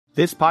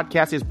This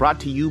podcast is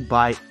brought to you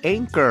by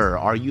Anchor.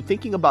 Are you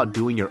thinking about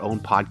doing your own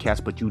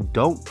podcast, but you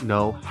don't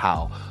know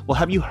how? Well,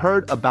 have you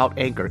heard about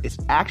Anchor? It's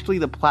actually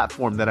the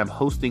platform that I'm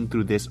hosting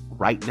through this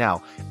right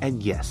now.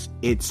 And yes,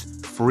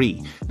 it's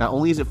free. Not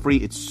only is it free,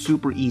 it's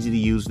super easy to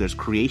use. There's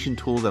creation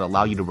tools that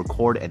allow you to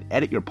record and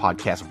edit your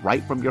podcast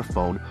right from your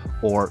phone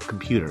or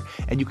computer.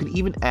 And you can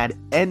even add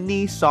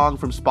any song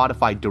from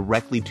Spotify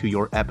directly to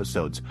your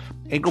episodes.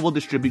 Anchor will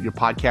distribute your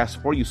podcast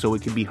for you so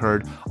it can be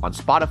heard on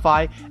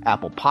Spotify,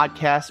 Apple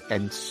Podcasts,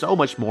 and so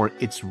much more.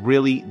 It's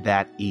really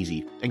that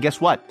easy. And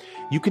guess what?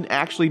 You can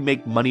actually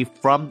make money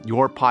from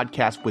your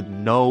podcast with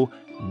no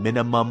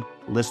minimum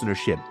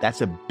listenership.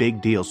 That's a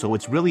big deal. So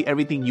it's really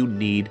everything you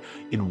need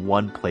in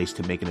one place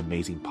to make an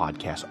amazing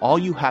podcast. All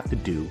you have to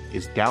do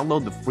is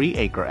download the free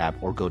Anchor app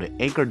or go to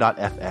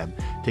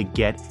anchor.fm to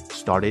get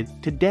started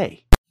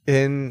today.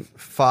 In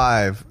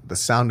 5, the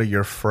sound of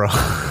your fro.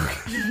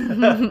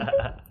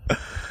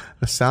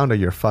 The sound of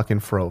your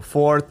fucking fro.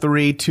 4,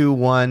 3, 2,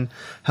 1.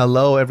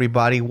 Hello,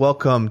 everybody.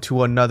 Welcome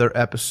to another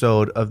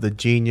episode of the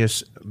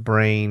Genius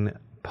Brain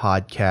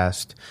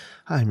Podcast.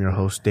 I'm your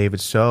host, David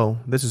So.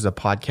 This is a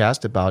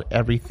podcast about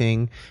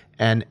everything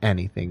and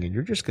anything. And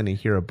you're just going to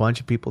hear a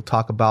bunch of people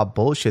talk about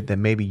bullshit that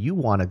maybe you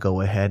want to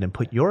go ahead and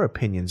put your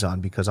opinions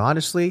on. Because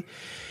honestly,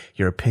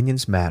 your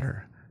opinions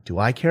matter. Do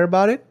I care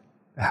about it?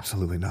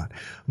 Absolutely not.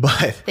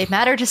 But they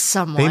matter to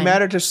someone. They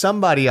matter to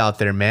somebody out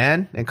there,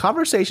 man. And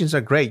conversations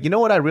are great. You know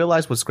what I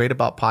realized what's great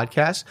about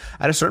podcasts?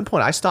 At a certain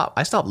point, I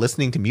stopped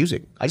listening to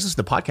music. I just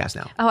listen to podcasts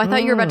now. Oh, I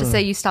thought you were about to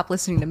say you stopped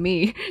listening to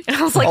me. And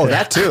I was like, oh,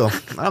 that too.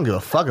 I don't give a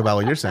fuck about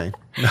what you're saying.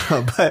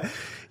 No, but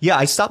yeah,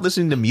 I stopped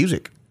listening to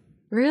music.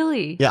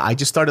 Really? Yeah, I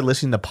just started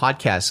listening to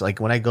podcasts. Like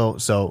when I go,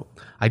 so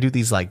I do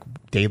these like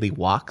daily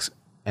walks,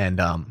 and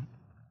on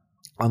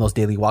those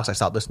daily walks, I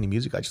stopped listening to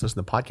music. I just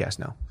listen to podcasts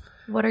now.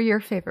 What are your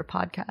favorite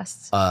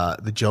podcasts?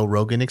 The Joe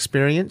Rogan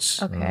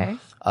Experience. Okay.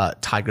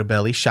 Tiger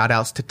Belly. Shout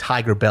outs to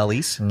Tiger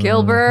Bellies.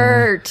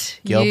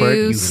 Gilbert. Gilbert,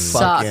 you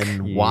suck.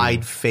 fucking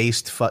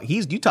wide-faced fuck.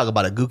 You talk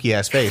about a gooky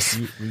ass face.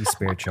 You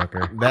spirit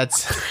chucker.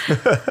 That's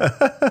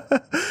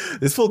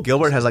this fool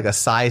Gilbert has like a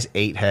size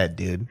 8 head,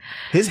 dude.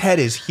 His head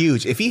is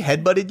huge. If he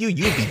headbutted you,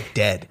 you'd be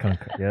dead.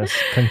 Yes,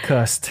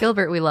 concussed.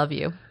 Gilbert, we love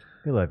you.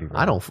 We love you, bro.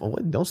 I don't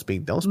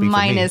speak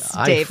Minus for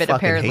me. David, I fucking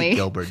apparently. hate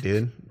Gilbert,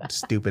 dude.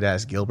 Stupid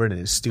ass Gilbert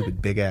and his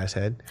stupid big ass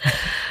head.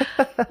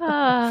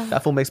 That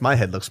fool makes my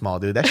head look small,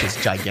 dude. That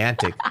shit's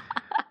gigantic.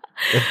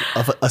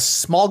 If a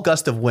small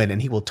gust of wind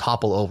and he will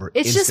topple over.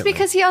 It's instantly. just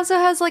because he also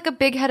has like a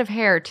big head of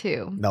hair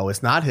too. No,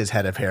 it's not his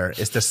head of hair.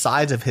 It's the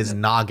size of his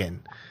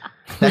noggin.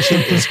 That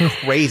shit is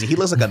crazy. He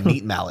looks like a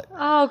meat mallet.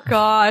 Oh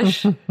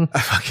gosh. I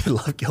fucking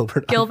love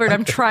Gilbert. Gilbert,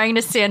 I'm trying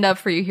to stand up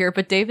for you here,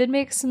 but David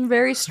makes some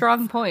very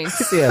strong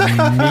points. Yeah,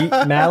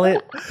 meat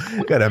mallet.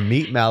 Got a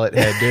meat mallet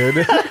head,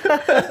 dude.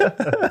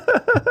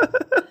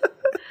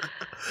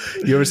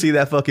 You ever see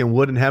that fucking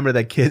wooden hammer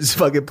that kids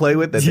fucking play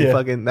with? That they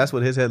fucking, that's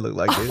what his head looked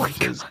like,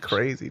 dude. It's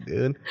crazy,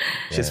 dude.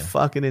 It's just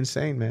fucking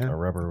insane, man. A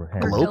rubber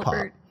hand. Blow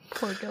pop.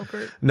 Poor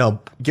Gilbert.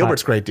 No,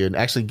 Gilbert's great, dude.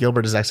 Actually,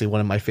 Gilbert is actually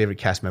one of my favorite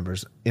cast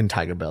members in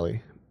Tiger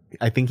Belly.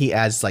 I think he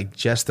adds like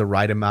just the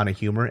right amount of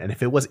humor. And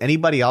if it was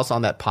anybody else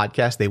on that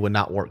podcast, they would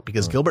not work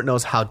because Gilbert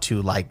knows how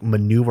to like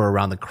maneuver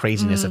around the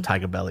craziness of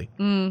Tiger Belly.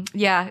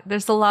 Yeah,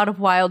 there's a lot of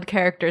wild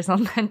characters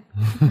on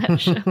that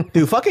show.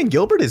 Dude, fucking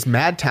Gilbert is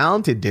mad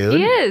talented, dude.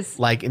 He is.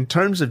 Like in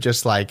terms of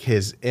just like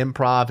his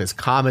improv, his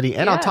comedy.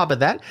 And on top of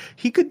that,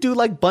 he could do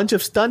like bunch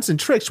of stunts and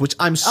tricks, which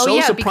I'm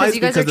so surprised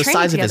because the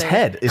size of his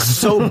head is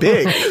so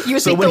big. You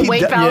think the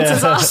weight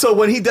balances off? So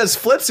when he does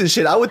flips and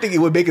shit, I would think it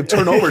would make him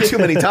turn over too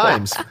many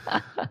times.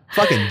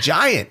 Fucking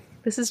giant.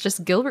 This is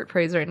just Gilbert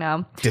praise right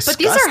now.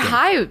 Disgusting. But these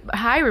are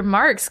high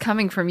remarks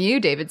coming from you,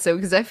 David. So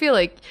because I feel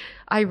like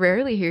I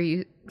rarely hear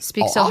you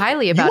speak so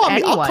highly about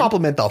anyone. I'll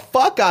compliment the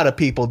fuck out of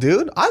people,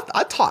 dude.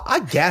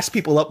 I gas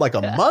people up like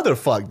a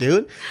motherfucker,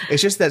 dude.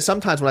 It's just that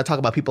sometimes when I talk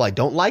about people I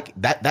don't like,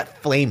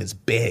 that flame is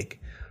big,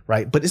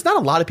 right? But it's not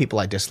a lot of people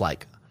I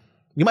dislike.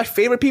 You know my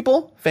favorite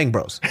people? Fang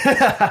Bros.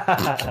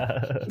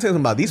 I'm talking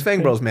about these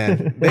Fang Bros,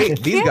 man. These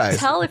Can't guys.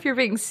 tell if you're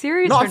being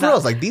serious No, or for not.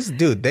 real. Like these,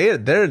 dude. They're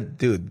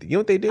dude. You know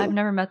what they do? I've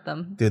never met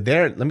them. Dude,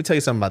 let me tell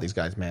you something about these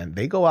guys, man.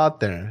 They go out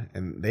there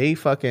and they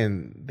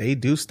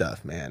do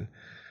stuff, man.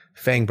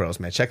 Fang Bros,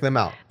 man. Check them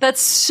out.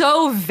 That's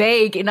so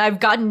vague, and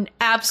I've gotten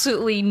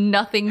absolutely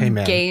nothing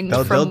gained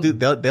from...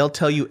 They'll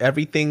tell you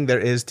everything there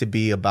is to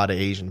be about an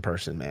Asian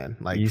person, man.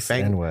 Like East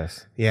and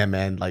West. Yeah,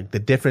 man. Like the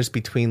difference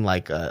between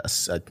like a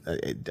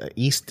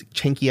East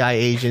chinky-eyed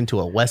Asian to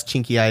a West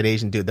chinky-eyed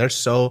Asian, dude. They're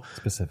so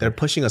specific. They're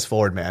pushing us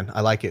forward, man.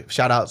 I like it.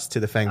 Shout outs to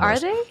the Fang Bros.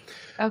 Are they?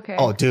 Okay.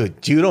 Oh,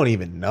 dude, you don't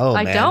even know,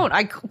 man. I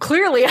don't.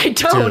 Clearly I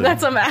don't. Dude,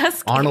 That's what I'm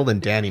asking. Arnold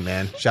and Danny,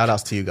 man. Shout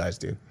outs to you guys,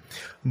 dude.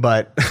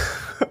 But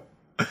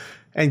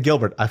And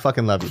Gilbert, I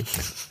fucking love you.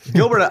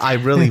 Gilbert, I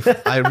really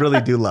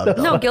do love.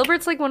 No,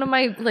 Gilbert's like one of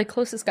my like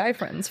closest guy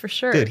friends for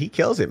sure. Dude, he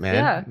kills it, man.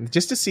 Yeah.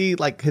 Just to see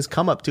like his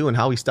come up too and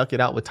how he stuck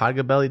it out with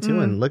Tiger Belly too.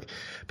 And look,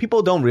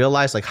 people don't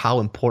realize like how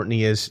important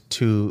he is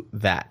to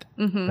that.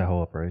 That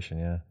whole operation,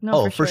 yeah.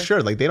 No, For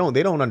sure. Like they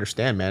don't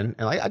understand, man.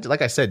 And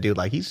like I said, dude,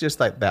 like he's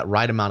just like that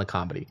right amount of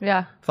comedy.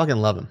 Yeah. Fucking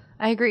love him.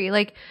 I agree.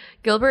 Like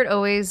Gilbert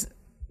always,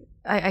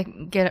 I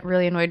get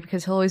really annoyed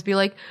because he'll always be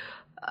like,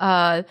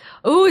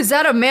 oh, is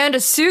that Amanda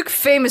Suk,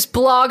 famous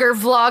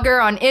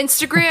vlogger on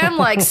Instagram,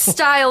 like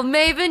style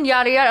maven,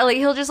 yada yada. Like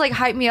he'll just like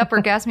hype me up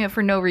or gas me up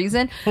for no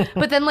reason.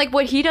 But then like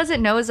what he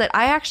doesn't know is that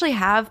I actually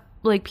have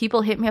like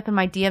people hit me up in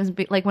my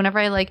DMs, like whenever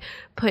I like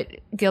put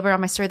Gilbert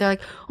on my story, they're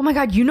like, oh my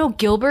God, you know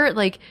Gilbert,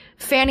 like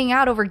fanning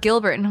out over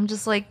Gilbert. And I'm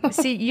just like,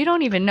 see, you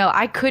don't even know.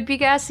 I could be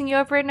gassing you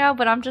up right now,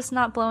 but I'm just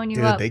not blowing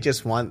you up. Dude, they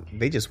just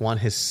want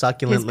his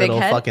succulent His big little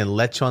head? fucking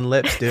lechon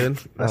lips, dude.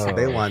 That's what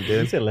they want, You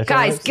dude. said lechon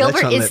Guys, lips?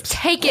 Gilbert Lechon is lips.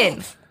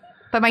 taken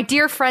by my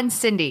dear friend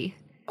Cindy.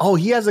 Oh,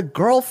 he has a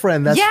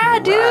girlfriend. That's Yeah,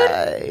 dude.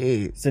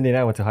 right. Cindy and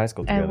I went to high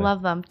school I together.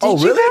 love them. Did Oh,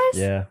 you really?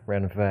 guys? Yeah,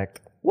 random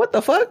fact. What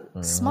the fuck?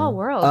 Small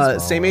world.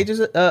 Same age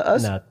as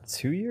us? Nah,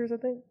 2 years, I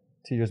think.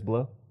 2 years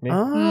below me.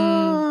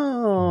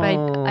 Oh.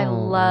 But I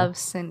love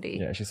Cindy.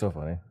 Yeah, she's so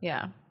funny.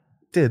 Yeah.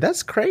 Dude,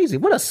 that's crazy.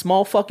 What a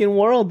small fucking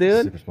world,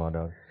 dude. Super small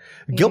dog.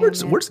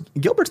 Gilbert's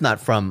not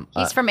from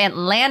He's from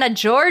Atlanta,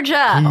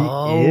 Georgia.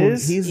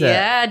 Is? He's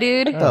Yeah,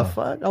 dude. what the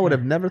fuck? I would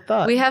have never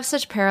thought. We have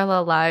such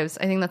parallel lives.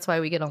 I think that's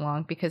why we get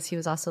along, because he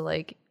was also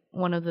like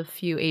one of the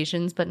few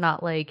Asians, but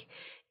not like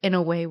in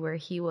a way where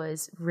he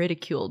was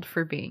ridiculed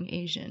for being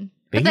Asian.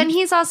 But then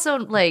he's also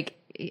like,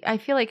 I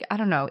feel like, I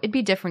don't know, it'd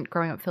be different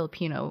growing up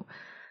Filipino,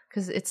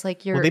 because it's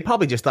like you're. Well, they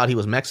probably just thought he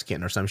was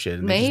Mexican or some shit,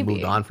 and they just Maybe.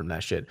 moved on from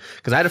that shit.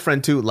 Because I had a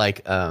friend too,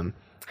 like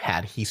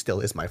he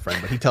still is my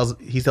friend, but he tells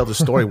a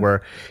story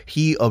where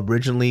he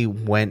originally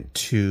went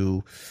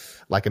to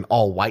like an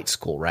all white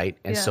school, right?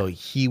 And Yeah. so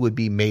he would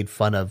be made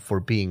fun of for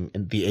being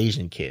the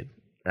Asian kid.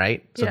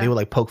 Right. So Yeah. they would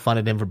like poke fun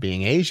at him for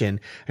being Asian. And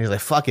he's like,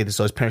 fuck it.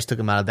 So his parents took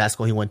him out of that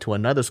school. He went to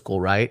another school.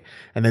 Right.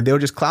 And then they were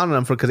just clowning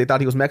him because they thought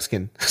he was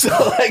Mexican. So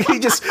like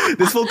this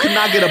fool could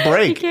not get a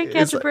break. He can't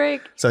catch It's a like-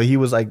 break. So he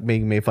was like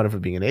being made fun of for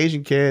being an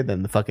Asian kid.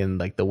 Then the fucking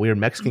like the weird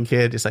Mexican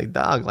kid. It's like,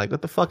 dog, like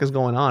what the fuck is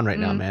going on right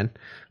now, man?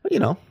 But you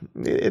know,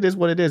 it is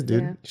what it is,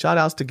 dude. Yeah. Shout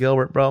outs to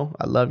Gilbert, bro.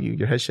 I love you.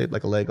 Your head's shaped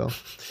like a Lego.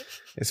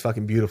 It's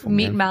fucking beautiful,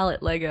 Meat man.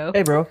 mallet Lego.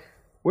 Hey, bro.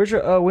 Where's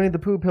your Winnie the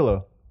Pooh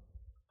pillow?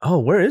 Oh,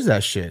 where is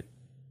that shit?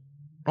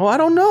 Oh, I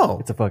don't know.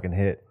 It's a fucking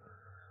hit.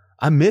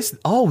 I missed.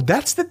 Oh,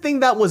 that's the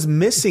thing that was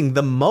missing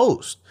the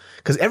most.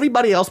 Because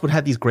everybody else would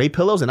have these gray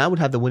pillows, and I would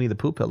have the Winnie the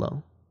Pooh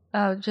pillow.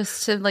 Oh,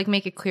 just to like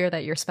make it clear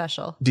that you're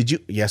special. Did you?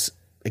 Yes,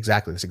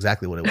 exactly. That's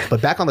exactly what it was. But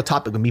back on the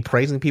topic of me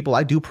praising people,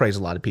 I do praise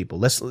a lot of people.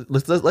 Let's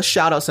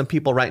shout out some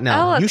people right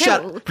now. Oh,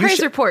 okay. Praise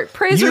report.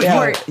 Praise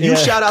report. You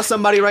shout out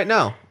somebody right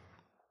now.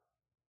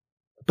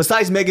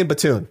 Besides Megan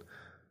Batoon.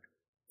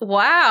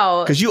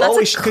 Wow. 'Cause you That's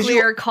always- a 'cause you-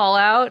 clear call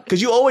out.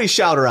 Because you always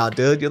shout her out,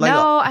 dude. You're like,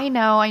 No, I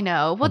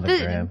know. Well, the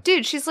gram.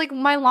 dude, she's like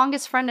my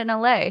longest friend in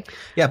LA.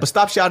 yeah, but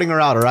stop shouting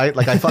her out, all right?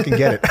 Like, I fucking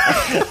get it.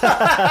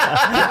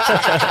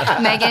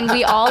 Megan,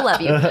 we all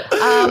love you.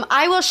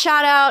 I will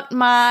shout out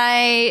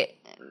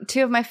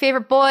two of my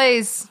favorite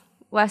boys,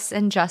 Wes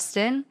and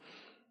Justin.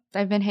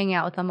 I've been hanging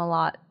out with them a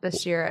lot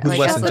this year. Who's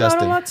Wes and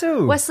Justin? A lot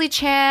too. Wesley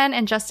Chan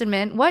and Justin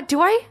Min. What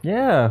do I?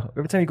 Yeah,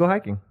 every time you go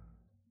hiking.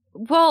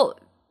 Well,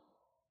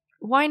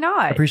 why I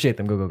not? appreciate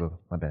them. Go.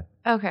 My bad.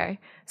 Okay.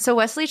 So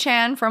Wesley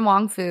Chan from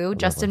Wong Fu,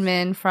 Justin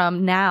Min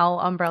from now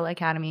Umbrella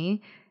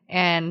Academy,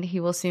 and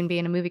he will soon be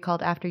in a movie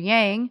called After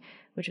Yang,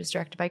 which was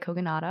directed by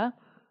Kogonada,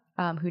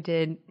 who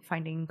did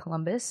Finding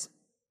Columbus.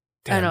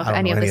 I don't know if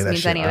any of this means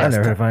shit. anything. I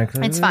never heard of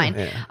hiking. It's fine.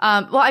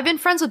 Well, I've been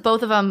friends with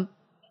both of them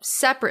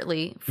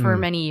separately for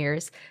many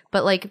years,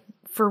 but like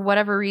for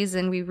whatever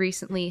reason, we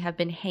recently have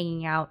been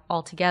hanging out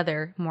all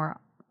together more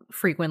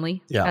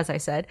frequently, Yeah. as I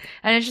said,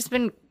 and it's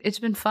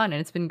been fun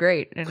and it's been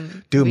great.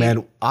 And Dude,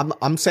 man,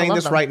 I'm saying love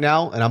this them. right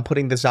now, and I'm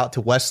putting this out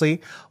to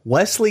Wesley.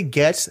 Wesley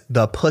gets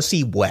the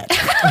pussy wet.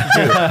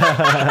 Dude,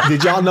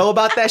 did y'all know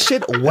about that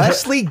shit?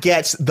 Wesley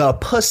gets the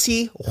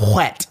pussy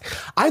wet.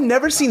 I've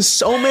never seen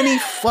so many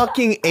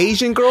fucking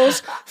Asian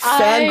girls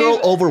fangirl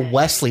over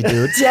Wesley,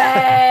 dude.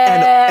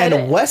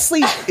 And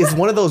Wesley is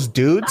one of those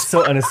dudes.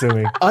 So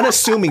unassuming.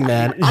 Unassuming,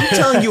 man. I'm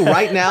telling you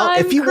right now,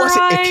 I'm if he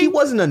crying.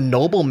 wasn't a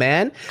noble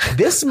man,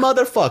 this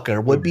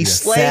motherfucker would be a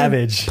slaying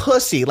savage.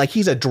 pussy like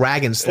he's a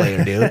dragon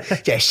slayer, dude.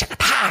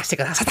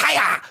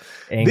 Yeah,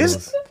 Angles.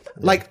 this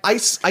like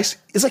it's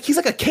like he's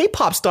like a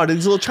K-pop star to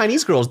these little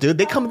Chinese girls, dude.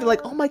 They come and they're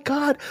like, oh my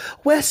god,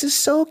 Wes is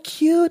so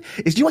cute.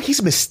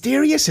 He's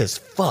mysterious as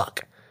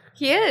fuck.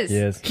 he is.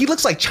 Yes. He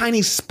looks like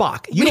Chinese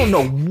Spock. You don't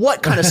know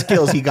what kind of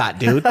skills he got,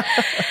 dude.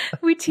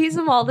 We tease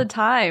him all the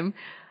time.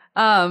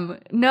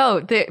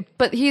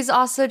 But he's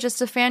also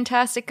just a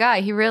fantastic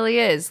guy. He really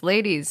is.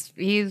 Ladies,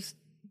 he's,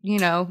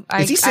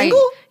 Is he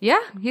single? Yeah,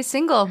 he's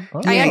single. He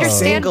I ain't understand.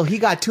 single. He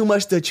got too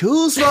much to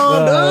choose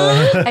from,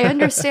 dude. I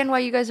understand why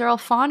you guys are all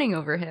fawning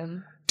over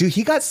him. Dude,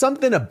 he got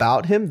something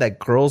about him that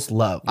girls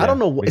love. I don't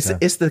know.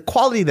 It's the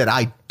quality that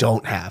I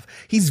don't have.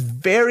 He's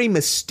very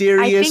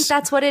mysterious. I think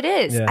that's what it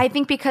is. Yeah. I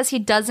think because he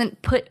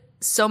doesn't put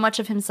so much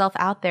of himself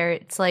out there,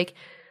 it's like,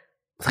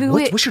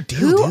 what's your deal,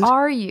 who dude?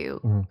 are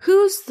you?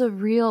 Who's the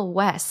real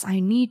Wes? I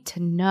need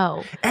to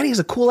know. And he has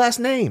a cool ass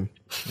name.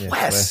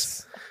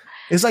 Wes.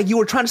 It's like you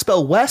were trying to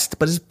spell West,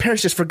 but his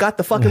parents just forgot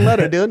the fucking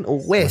letter, dude.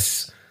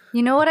 Wes.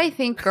 You know what I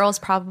think girls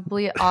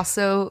probably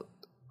also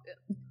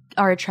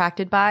are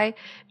attracted by?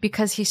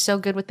 Because he's so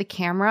good with the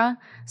camera.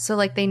 So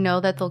like they know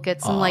that they'll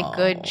get some like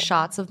good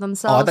shots of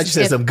themselves. Oh, I thought you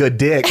said some good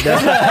dick.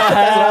 That's what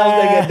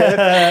I was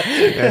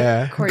thinking, dude.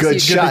 Yeah. Of course Good you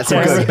shots,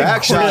 did. good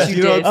back shots. You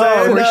You know did. what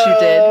I'm saying? Of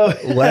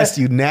course you did. Wes,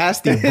 you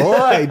nasty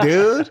boy,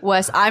 dude.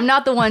 Wes, I'm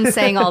not the one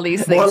saying all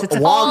these things. It's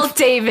all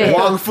David.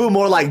 Wong Fu,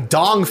 more like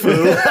Dong Fu.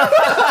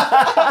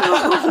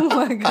 Oh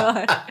my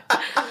god.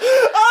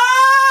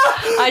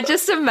 I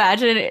just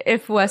imagine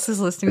if Wes is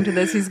listening to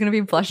this, he's going to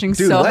be blushing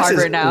Dude, so Wes hard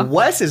is, right now.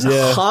 Wes is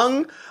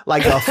hung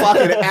like a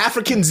fucking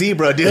African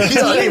zebra, dude. You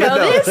don't Do you even know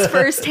know. this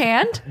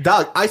firsthand?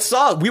 Dog, I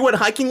saw, we went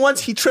hiking once,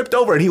 he tripped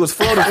over and he was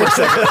floating for a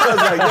second. I was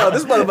like, yo,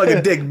 this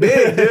motherfucking dick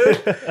big, dude.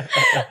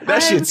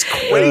 That shit's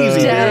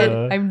crazy, Dead.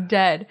 dude. I'm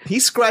dead. He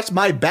scratched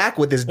my back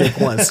with his dick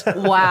once.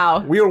 Wow.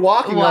 We were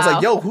walking and I was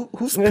like, yo,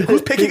 who's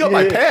picking up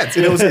my pants?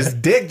 And it was his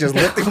dick just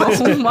lifting my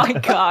Oh my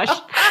gosh.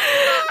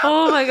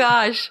 Oh my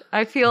gosh.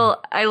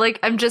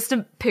 I'm just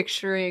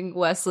picturing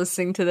Wes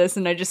listening to this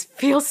and I just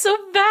feel so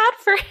bad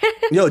for him.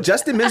 Yo,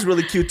 Justin Min's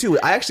really cute too.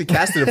 I actually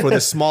casted him for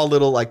this small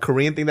little like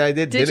Korean thing that I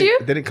did. Did you?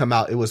 It didn't come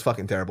out. It was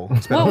fucking terrible.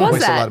 Wasted was a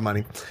that? lot of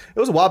money. It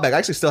was a while back. I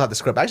actually still have the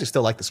script. I actually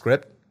still like the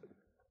script.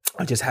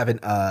 I just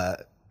haven't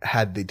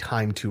had the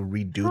time to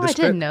redo Oh, the I script.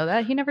 didn't know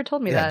that. He never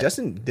told me Yeah, that.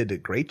 Justin did a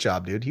great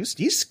job, dude.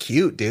 He's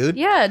cute, dude.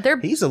 Yeah,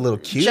 He's a little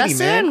cutie, Justin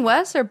man. and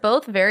Wes are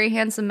both very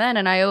handsome men,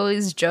 and I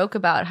always joke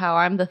about how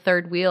I'm the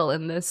third wheel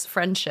in this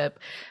friendship,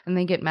 and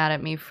they get mad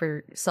at me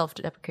for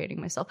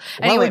self-deprecating myself.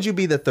 Why Anyway, would you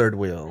be the third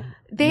wheel?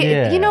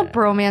 you know,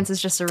 bromance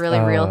is just a really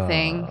real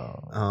thing.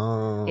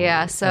 Oh,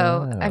 Yeah,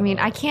 so I mean,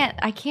 I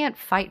can't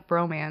fight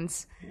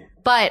bromance,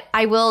 but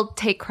I will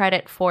take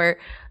credit for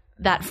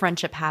that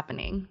friendship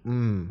happening.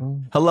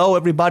 Hello,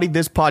 everybody.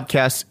 This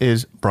podcast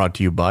is brought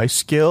to you by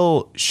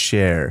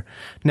Skillshare.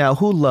 Now,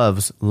 who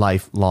loves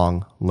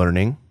lifelong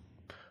learning?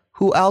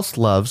 Who else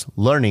loves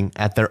learning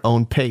at their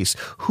own pace?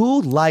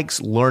 Who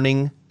likes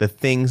learning the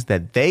things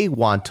that they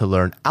want to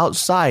learn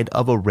outside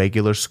of a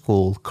regular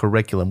school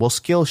curriculum? Well,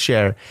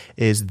 Skillshare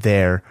is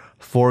there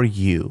for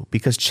you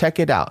because check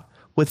it out.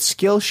 With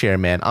Skillshare,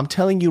 man, I'm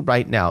telling you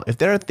right now, if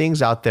there are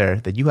things out there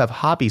that you have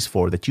hobbies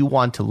for that you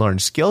want to learn,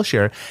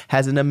 Skillshare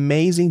has an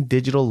amazing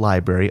digital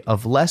library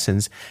of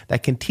lessons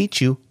that can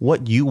teach you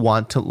what you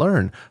want to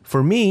learn.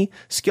 For me,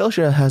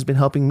 Skillshare has been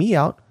helping me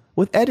out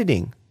with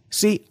editing.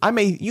 See,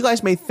 you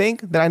guys may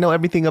think that I know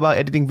everything about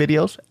editing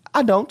videos.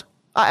 I don't.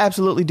 I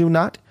absolutely do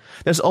not.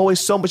 There's always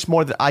so much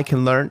more that I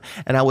can learn,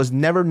 and I was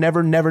never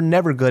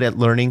good at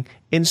learning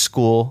in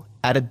school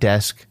at a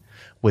desk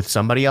with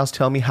somebody else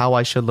tell me how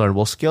I should learn.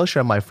 Well,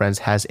 Skillshare, my friends,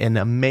 has an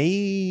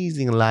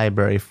amazing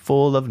library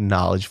full of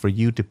knowledge for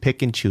you to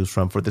pick and choose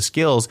from for the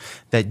skills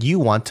that you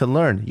want to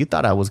learn. You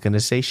thought I was going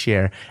to say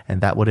share, and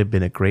that would have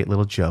been a great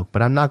little joke,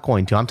 but I'm not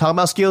going to. I'm talking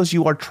about skills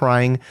you are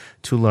trying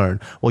to learn.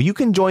 Well, you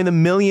can join the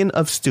million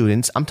of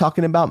students. I'm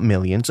talking about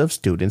millions of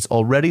students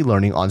already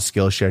learning on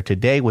Skillshare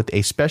today with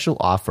a special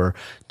offer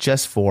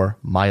just for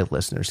my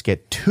listeners.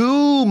 Get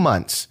 2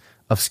 months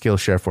of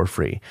Skillshare for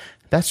free.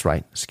 That's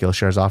right.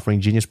 Skillshare is offering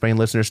Genius Brain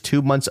listeners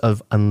 2 months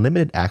of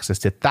unlimited access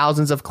to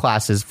thousands of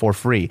classes for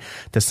free.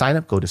 To sign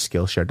up, go to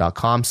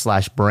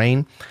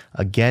Skillshare.com/brain.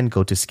 Again,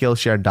 go to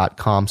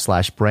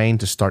Skillshare.com/brain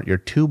to start your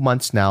 2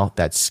 months now.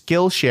 That's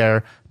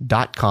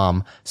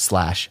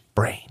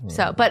Skillshare.com/brain.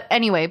 So, but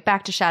anyway,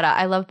 back to shout out.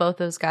 I love both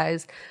those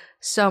guys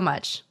so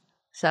much.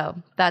 So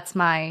that's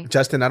my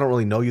Justin, I don't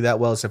really know you that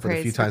well, except for the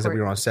Praise few times that we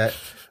report. were on set,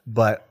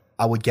 but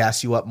I would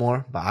gas you up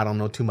more, but I don't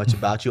know too much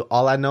about you.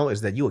 All I know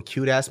is that you a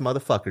cute ass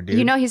motherfucker, dude.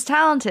 You know, he's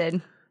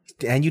talented.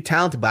 And you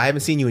talented, but I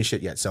haven't seen you in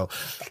shit yet. So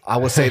I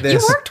will say You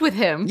this. worked with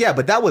him. Yeah,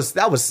 but it was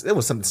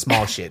some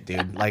small shit,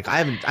 dude. Like I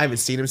haven't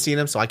seen him,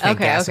 so I can't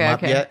gas him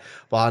up yet.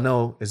 Well, I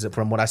know is that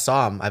from what I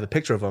saw him, I have a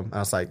picture of him. And I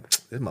was like,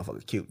 this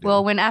motherfucker's cute, dude.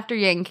 Well, when After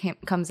Yang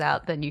comes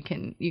out, then you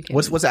can.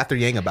 What's After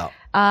Yang about?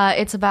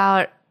 It's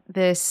about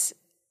this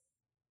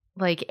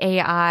like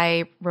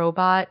AI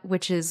robot,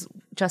 which is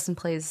Justin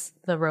plays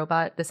the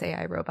robot, this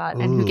AI robot,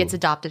 and who gets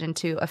adopted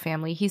into a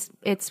family.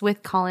 It's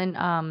with Colin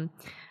Farrell.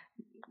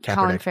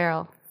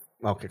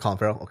 Okay, Colin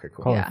Farrell. Okay,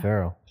 cool. Colin Yeah.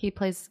 Farrell. He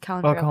plays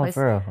Colin Oh, Farrell. Colin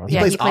Farrell. He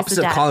Yeah, plays he plays opposite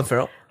the of dad. Colin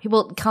Farrell.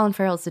 Colin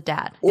Farrell's the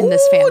dad in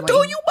this family.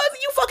 Dude, you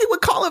fucking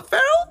with Colin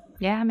Farrell?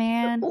 Yeah,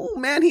 man. Oh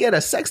man, he had a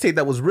sex tape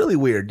that was really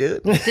weird,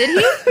 dude. Did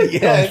he?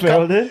 Yeah, Colin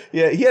Farrell did?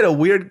 yeah, he had a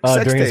weird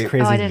sex During his tape.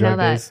 crazy Oh, I didn't drug know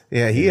that. days.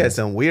 Yeah, he had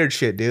some weird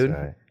shit, dude.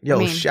 That's right. Yo, I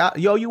mean-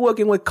 you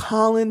working with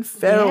Colin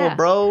Farrell, Yeah.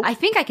 bro? I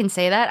think I can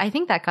say that. I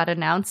think that got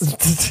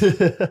announced.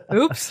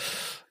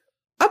 Oops.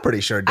 I'm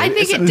pretty sure, dude. I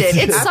think it did.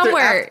 It's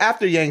somewhere.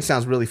 After Yang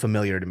sounds really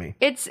familiar to me.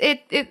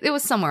 It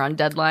was somewhere on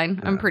Deadline.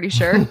 I'm pretty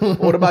sure.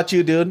 What about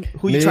you, dude?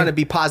 Who you Me? trying to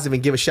be positive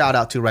and give a shout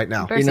out to right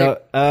now? Very You know,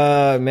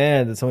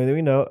 man, that's something that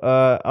we know.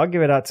 I'll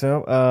give it out to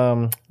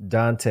him.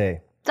 Dante.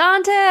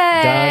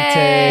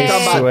 Dante.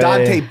 Talking about Sway.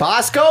 Dante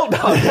Bosco?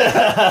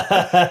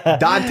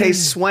 Dante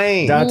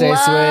Swain. Dante Love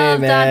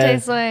Swain, man. Dante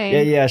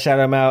Swain. Yeah, shout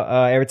him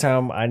out. Every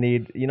time I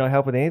need,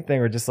 help with anything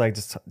or just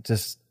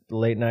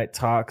late night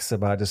talks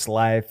about just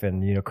life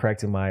and,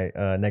 correcting my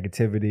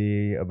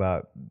negativity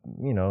about,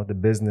 the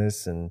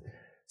business and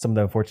some of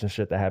the unfortunate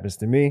shit that happens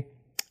to me.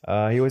 He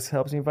always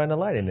helps me find the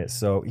light in it.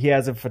 So he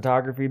has a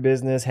photography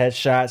business,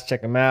 headshots,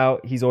 check him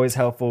out. He's always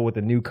helpful with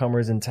the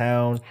newcomers in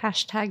town.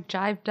 Hashtag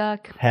Jive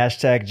Duck.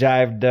 Hashtag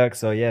Jive Duck.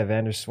 So yeah,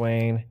 Vander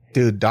Swain.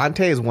 Dude,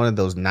 Dante is one of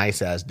those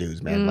nice ass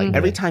dudes, man. Like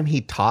every time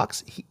he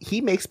talks, he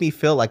makes me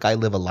feel like I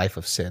live a life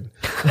of sin.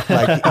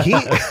 Like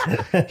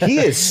he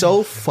is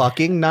so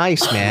fucking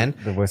nice, man.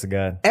 The voice of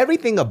God.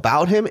 Everything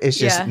about him is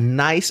just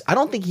nice. I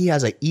don't think he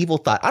has an evil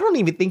thought. I don't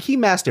even think he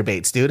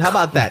masturbates, dude. How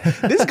about that?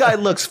 This guy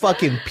looks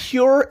fucking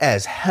pure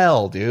as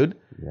hell, dude.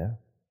 Yeah.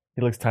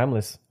 He looks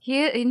timeless.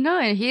 He's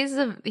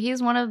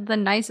one of the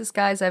nicest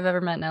guys I've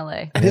ever met in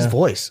LA. And his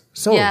voice,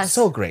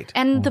 so great.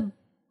 And the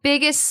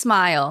biggest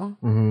smile.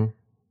 Mm-hmm.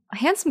 A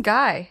handsome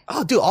guy.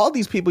 Oh, dude, all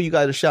these people you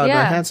guys are shouting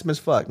are handsome as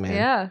fuck, man.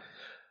 Yeah.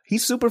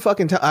 He's super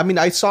fucking I mean,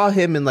 I saw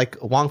him in like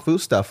Wong Fu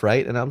stuff,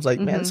 right? And I was like,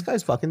 man, this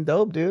guy's fucking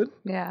dope, dude.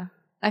 Yeah.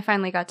 I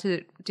finally got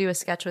to do a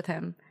sketch with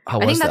him. How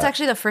I was think that's that?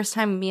 actually the first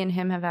time me and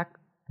him have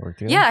Worked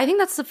together? Yeah, I think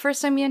that's the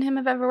first time me and him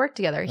have ever worked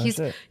together.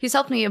 it. He's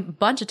helped me a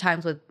bunch of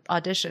times with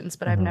auditions,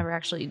 but I've never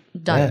actually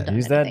done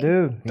He's that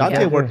anything. dude.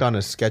 Dante worked on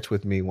a sketch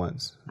with me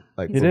once.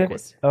 Like You did?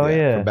 Oh,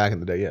 yeah. From back in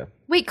the day, yeah.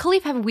 Wait,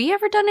 Khalif, have we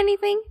ever done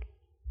anything?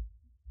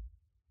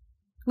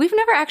 We've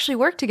never actually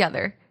worked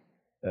together.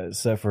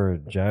 Except for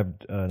Jive.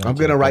 I'm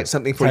going to write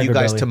something for you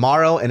guys Belly.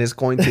 tomorrow, and it's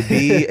going to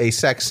be a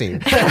sex scene.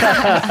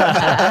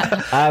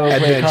 I will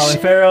And play then Colin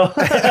Farrell.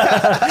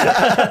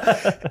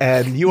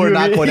 And you are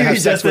not going to have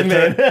sex with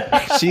Justin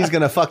her. She's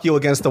going to fuck you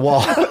against the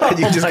wall, and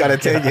you just got to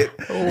take it.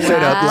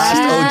 Straight up,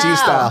 last OG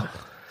style.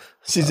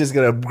 She's just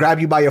going to grab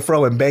you by your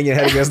fro and bang your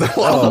head against the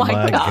wall. Oh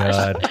my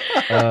gosh.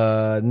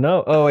 God.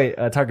 No. Oh, wait.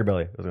 Tiger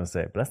Belly, I was going to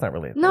say. But that's not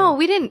really a thing. No,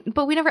 we didn't,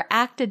 but we never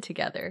acted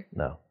together.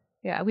 No.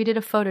 Yeah, we did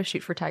a photo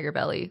shoot for Tiger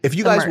Belly. If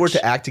you the guys were merch.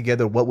 to act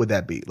together, what would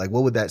that be? Like,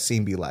 what would that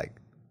scene be like?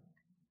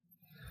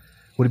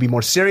 Would it be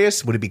more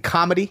serious? Would it be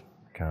comedy?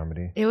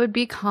 Comedy. It would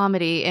be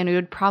comedy, and it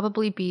would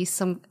probably be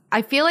some.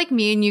 I feel like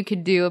me and you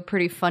could do a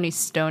pretty funny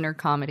stoner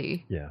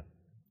comedy. Yeah.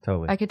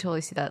 Totally. I could totally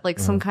see that, like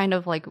some kind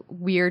of like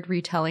weird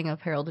retelling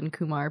of Harold and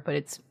Kumar, but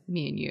it's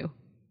me and you.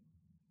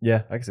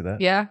 Yeah, I can see that.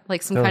 Yeah,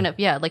 like some Totally. kind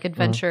of like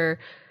adventure.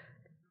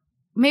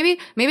 Maybe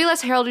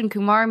less Harold and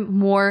Kumar,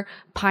 more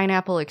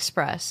Pineapple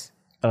Express.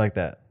 I like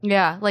that.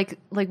 Yeah, like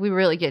we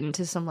really get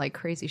into some like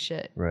crazy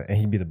shit. Right. And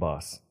he'd be the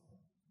boss.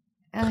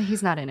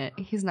 He's not in it.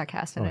 He's not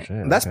cast in it.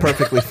 Shit. That's okay.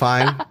 perfectly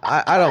fine.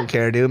 I don't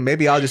care, dude.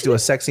 Maybe I'll just do a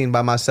sex scene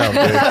by myself,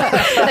 dude.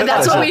 And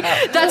that's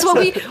what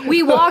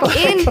we walk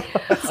in,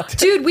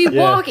 dude. We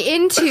walk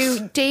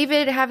into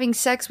David having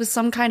sex with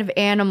some kind of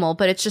animal,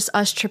 but it's just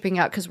us tripping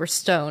out because we're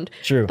stoned.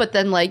 True. But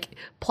then like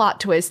plot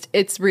twist,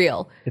 it's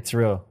real. It's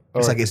real.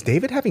 It's like, is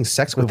David having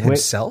sex with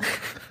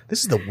himself?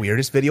 This is the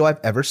weirdest video I've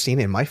ever seen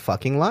in my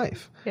fucking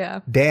life. Yeah.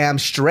 Damn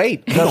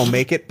straight. You don't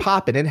make it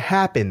poppin' and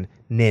happening,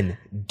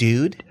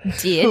 dude.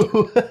 Did.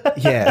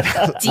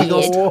 Yeah. Did.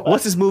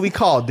 What's this movie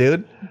called,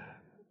 dude?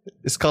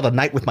 It's called A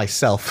Night with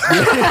Myself.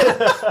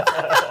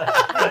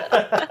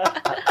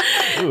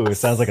 Ooh, it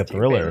sounds like a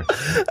thriller.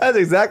 That's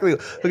exactly.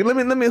 Look,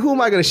 let me. Who am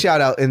I going to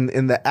shout out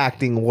in the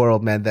acting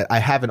world, man? That I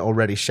haven't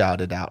already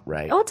shouted out,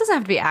 right? Oh, it doesn't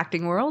have to be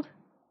acting world.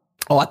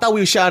 Oh, I thought we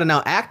were shouting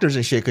out actors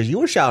and shit because you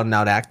were shouting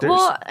out actors.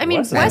 Well, I mean,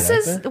 Wes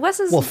Wes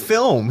is. Well,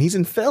 film. He's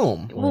in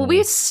film. Well,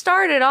 we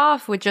started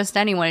off with just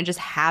anyone and just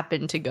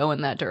happened to go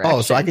in that direction.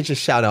 Oh, so I could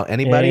just shout out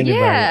anybody? Anybody.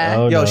 Yeah.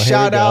 Oh, Yo, no,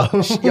 shout here out. we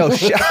go. Yo,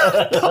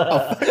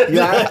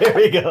 shout Here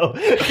we go.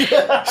 Do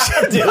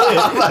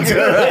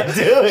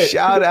it.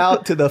 Shout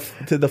out to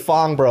the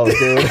Fong Bros,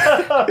 dude.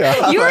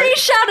 Yeah, You already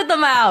shouted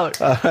them out.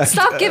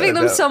 Stop giving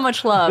them so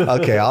much love.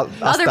 okay, I'll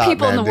Other stop,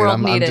 people in man, the dude. world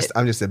I'm need just, it.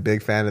 I'm just a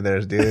big fan of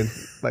theirs, dude.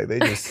 Like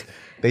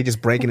they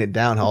just breaking it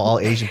down how all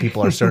Asian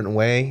people are a certain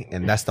way,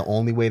 and that's the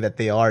only way that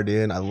they are,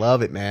 dude. I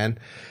love it, man.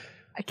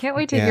 I can't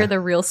wait to Yeah. hear the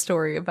real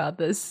story about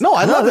this. No,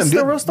 I love this them, is the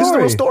dude. real This is the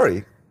real story.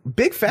 story.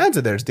 Big fans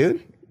of theirs,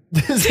 dude.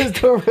 This is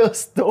the real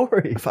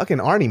story. Fucking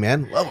Arnie,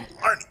 man. Love him.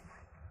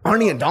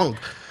 Arnie and Dong.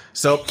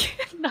 So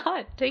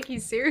Not take you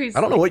seriously.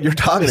 I don't know what you're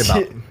talking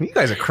about. You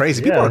guys are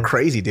crazy. People Yeah. are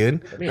crazy,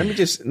 dude. Let me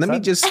just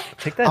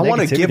take that I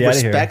want to give negativity outta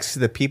here. respects to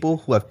the people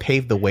who have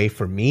paved the way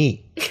for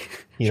me.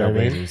 You know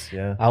what I mean? Trailblazers,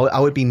 yeah. I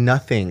would be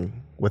nothing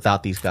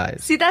without these guys.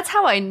 See, that's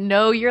how I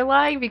know you're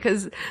lying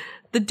because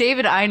the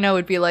David I know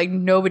would be like,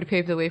 nobody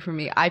paved the way for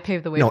me. I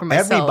paved the way for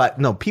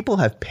myself. People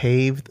have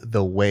paved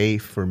the way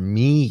for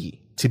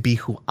me to be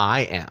who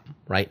I am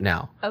right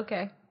now.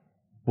 Okay.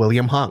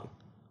 William Hung,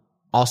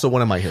 also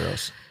one of my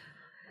heroes.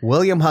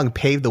 William Hung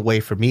paved the way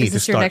for me Is to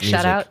this your start next music.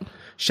 shout out?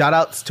 Shout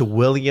outs to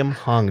William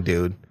Hung,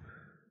 dude,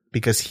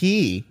 because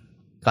he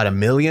got $1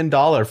 million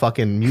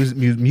fucking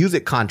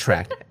music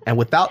contract, and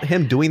without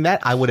him doing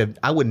that, I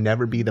would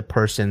never be the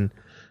person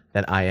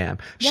that I am.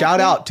 Shout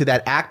out to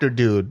that actor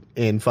dude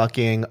in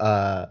fucking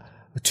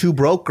Two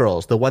Broke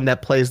Girls, the one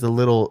that plays the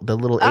little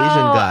Asian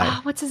guy.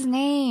 What's his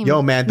name?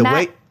 Yo, man, the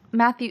way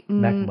Matthew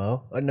Mac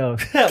Mo? Oh, no,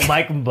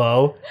 Mike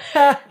Mo.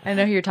 I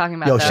know who you're talking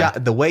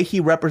about. the way he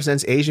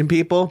represents Asian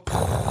people,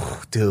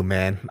 dude,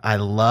 man, I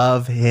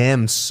love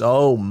him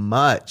so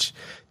much.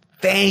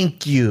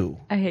 Thank you.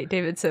 I hate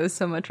David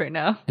so much right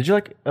now. Did you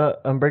like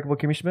Unbreakable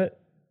Kimmy Schmidt?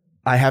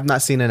 I have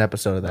not seen an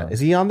episode of that. Is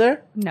he on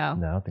there? No.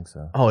 No, I don't think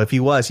so. Oh, if he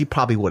was, he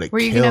probably would have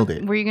killed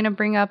it. Were you gonna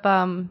bring up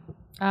oh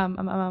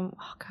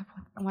God,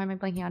 why am I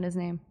blanking on his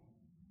name?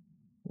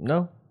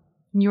 No.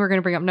 You were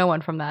gonna bring up no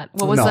one from that.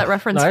 What was No. that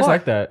reference No, I for? just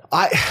like that.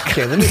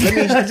 Okay, let me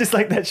I just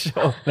like that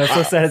show. That's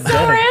so sad. It's So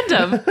done.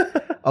 random.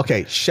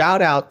 okay,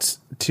 shout out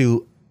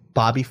to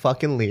Bobby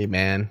fucking Lee,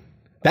 man.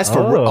 That's for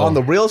Oh. on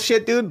the real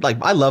shit, dude. Like,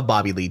 I love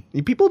Bobby Lee.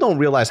 People don't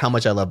realize how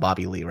much I love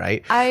Bobby Lee,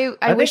 right? I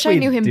think wish I we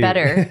knew him do.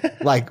 better.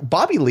 Like,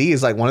 Bobby Lee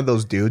is like one of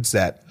those dudes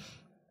that,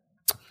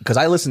 because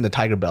I listen to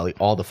Tiger Belly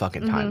all the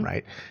fucking time,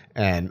 right?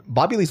 And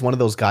Bobby Lee's one of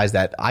those guys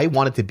that I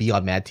wanted to be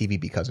on Mad TV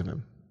because of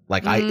him.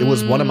 Like, it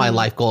was one of my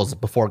life goals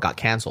before it got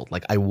canceled.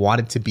 Like, I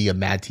wanted to be a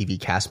Mad TV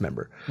cast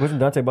member. Wasn't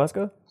Dante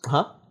Bosco?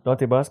 Huh?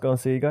 Dante Bosco on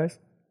See You Guys?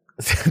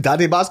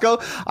 Dante Bosco?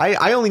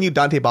 I only knew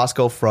Dante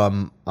Bosco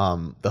from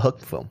the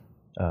Hook film.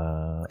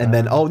 And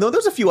then,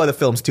 there's a few other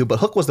films too, but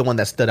Hook was the one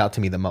that stood out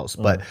to me the most.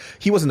 But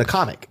he wasn't a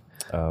comic.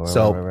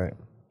 Right.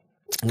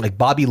 Like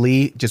Bobby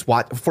Lee, just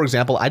watch. For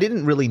example, I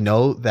didn't really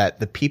know that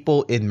the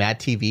people in Mad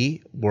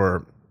TV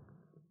were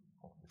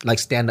like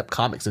stand-up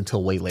comics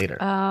until way later.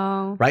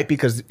 Oh. Right?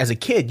 Because as a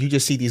kid, you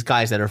just see these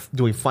guys that are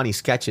doing funny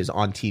sketches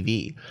on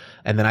TV.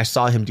 And then I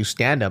saw him do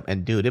stand-up,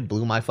 and dude, it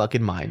blew my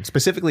fucking mind.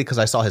 Specifically because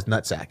I saw his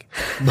nutsack.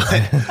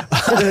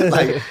 But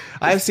like,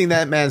 I've seen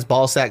that man's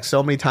ball sack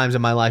so many times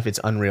in my life, it's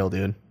unreal,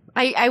 dude.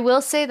 I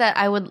will say that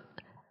I would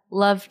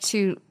love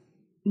to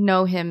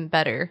know him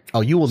better.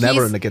 Oh, you will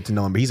never He's- get to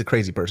know him, but he's a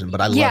crazy person.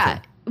 But I love him.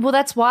 Well,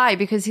 that's why,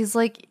 because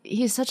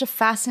he's such a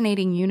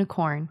fascinating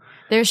unicorn.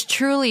 There's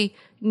truly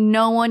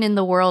no one in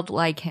the world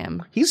like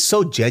him. He's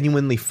so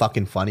genuinely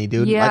fucking funny,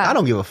 dude. Yeah. Like, I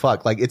don't give a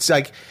fuck. Like, it's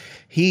like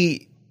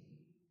he's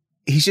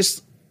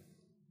just,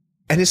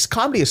 and his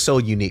comedy is so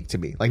unique to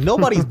me. Like,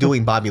 nobody's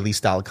doing Bobby Lee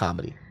style of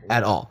comedy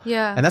at all.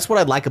 Yeah. And that's what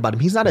I like about him.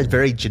 He's not a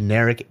very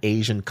generic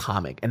Asian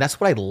comic. And that's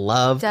what I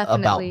love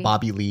Definitely. about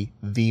Bobby Lee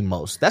the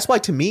most. That's why,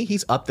 to me,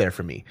 he's up there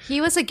for me.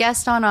 He was a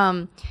guest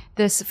on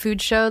this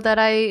food show that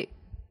I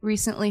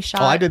recently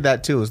shot. Oh, I did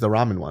that too. It was the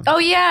ramen one. Oh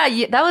yeah,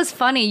 that was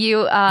funny. You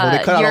Well,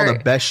 they cut out all the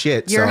best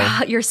shit.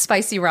 your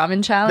spicy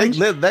ramen challenge.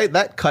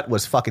 That cut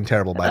was fucking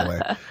terrible, by the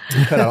way.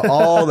 They cut out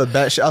all the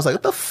best shit. I was like,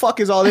 what the fuck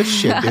is all this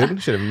shit,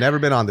 dude? Should have never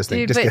been on this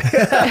thing. Dude, Just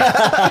kidding.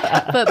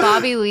 but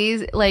Bobby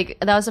Lee's, like,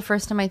 that was the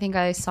first time I think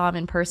I saw him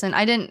in person.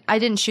 I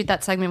didn't shoot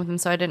that segment with him,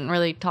 so I didn't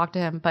really talk to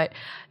him. But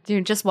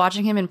dude, just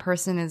watching him in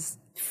person is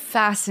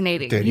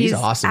fascinating. Dude, he's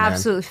awesome, man.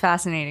 Absolutely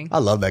fascinating. I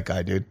love that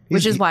guy, dude.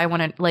 Which is why I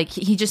want to, like,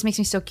 he just makes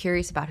me so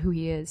curious about who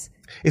he is.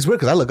 It's weird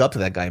because I look up to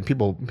that guy, and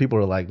people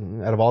are like,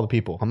 out of all the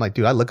people, I'm like,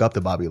 dude, I look up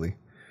to Bobby Lee.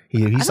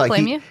 He's don't like,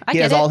 blame you. I he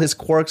get has it. all his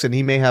quirks, and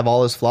he may have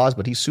all his flaws,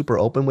 but he's super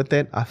open with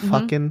it. I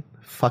fucking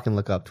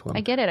look up to him.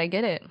 I get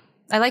it.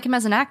 I like him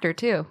as an actor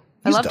too.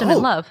 I He's loved him in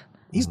dope. Love.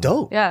 He's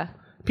dope. Yeah.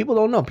 People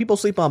don't know. People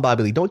sleep on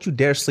Bobby Lee. Don't you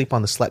dare sleep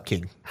on the Slept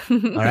King. All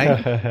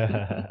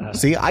right?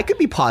 See, I could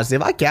be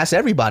positive. I gas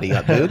everybody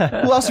up, dude.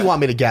 Who else you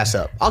want me to gas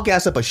up? I'll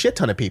gas up a shit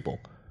ton of people.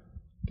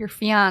 Your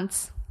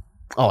fiance.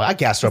 Oh, I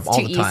gas her up all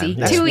too the time. easy.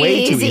 That's Too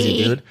way too easy.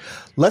 easy, dude.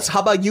 How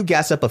about you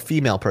gas up a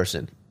female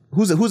person?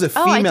 Who's a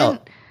Oh, I female?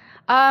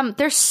 didn't.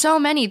 There's so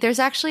many. There's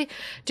actually,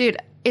 dude,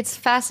 it's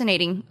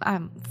fascinating.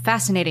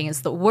 Fascinating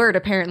is the word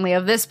apparently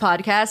of this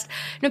podcast.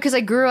 No, because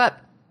I grew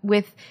up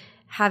with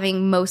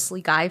having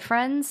mostly guy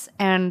friends,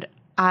 and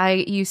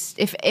I used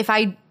if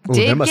I Ooh,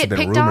 there did must get have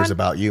been picked rumors on,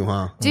 about you,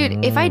 huh?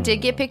 dude. If I did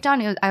get picked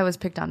on, I was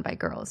picked on by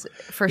girls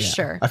for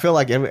sure. I feel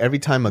like every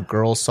time a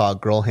girl saw a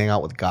girl hang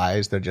out with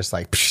guys, they're just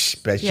like,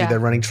 Psh, bet you Yeah. they're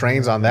running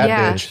trains on that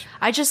Yeah, bitch.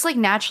 I just like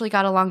naturally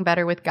got along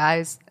better with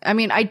guys. I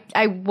mean,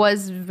 I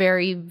was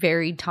very,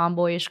 very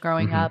tomboyish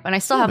growing up, and I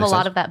still have a makes lot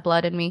sense. of that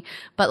blood in me.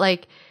 But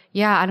like,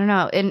 yeah, I don't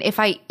know. And if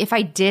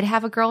I did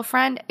have a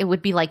girlfriend, it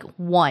would be like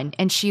one,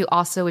 and she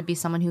also would be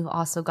someone who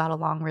also got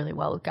along really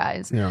well with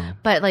guys. Yeah.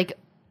 But like,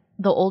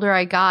 the older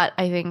I got,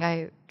 I think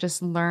I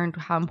just learned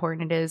how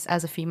important it is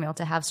as a female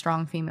to have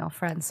strong female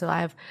friends. So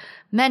I have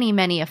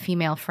many a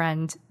female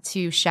friend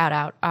to shout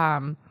out.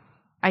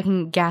 I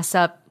can gas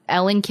up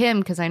Ellen Kim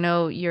because I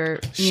know you're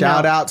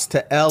Shout outs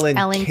to Ellen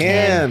Ellen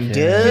Kim, Kim.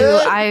 dude. who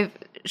I've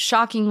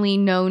shockingly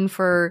known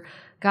for,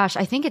 gosh,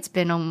 I think it's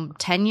been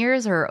 10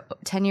 years or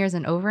 10 years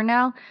and over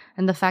now.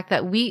 And the fact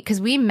that because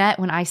we met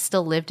when I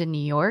still lived in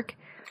New York.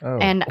 Oh.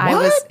 And I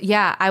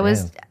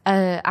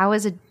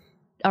was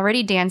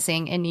already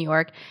dancing in New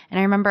York. And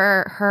I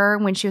remember her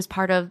when she was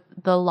part of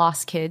the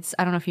Lost Kids.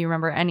 I don't know if you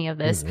remember any of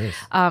this.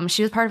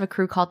 She was part of a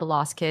crew called the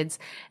Lost Kids,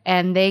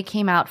 and they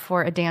came out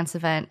for a dance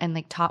event and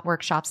like taught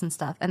workshops and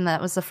stuff. And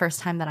that was the first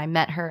time that I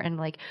met her, and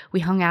like we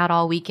hung out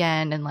all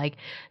weekend and like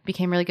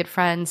became really good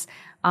friends.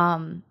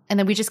 And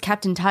then we just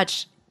kept in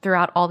touch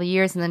throughout all the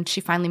years. And then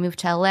she finally moved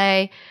to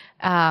LA.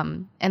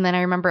 And then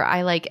I remember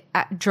I like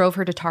drove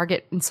her to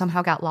Target and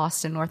somehow got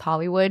lost in North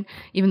Hollywood,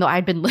 even though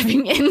I'd been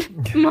living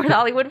in North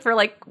Hollywood for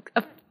like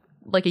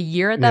a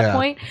year at that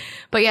point.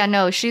 But yeah,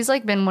 no, she's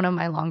like been one of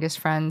my longest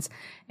friends,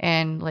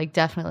 and like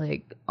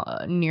definitely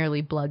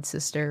nearly blood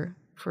sister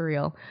for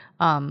real.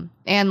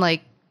 And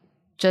like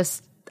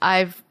just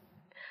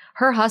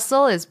her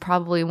hustle is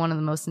probably one of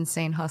the most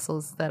insane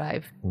hustles that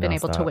I've been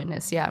able to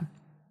witness. Yeah.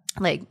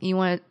 Like, you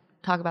want to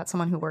talk about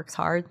someone who works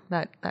hard,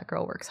 that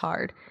girl works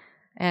hard.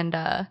 And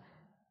I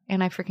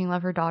freaking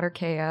love her daughter,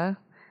 Kaya.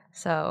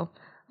 So,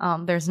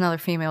 there's another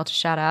female to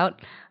shout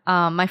out.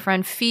 My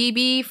friend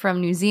Phoebe from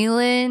New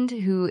Zealand,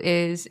 who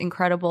is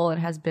incredible and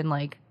has been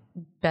like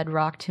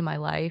bedrock to my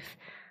life.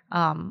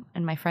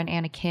 And my friend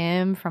Anna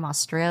Kim from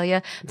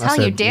Australia. I'm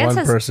telling you, dance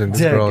one is person.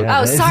 Girl.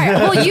 Oh, sorry.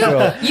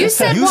 Well, you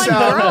said one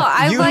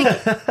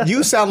girl.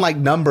 You sound like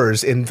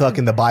numbers in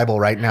fucking the Bible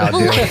right now,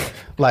 dude.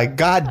 Like,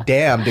 god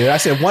damn, dude. I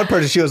said one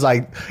person. She was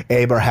like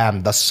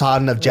Abraham, the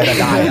son of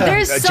Jedediah.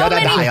 There's so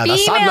many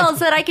females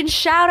that I can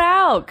shout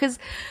out because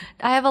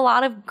I have a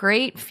lot of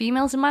great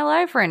females in my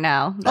life right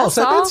now. That's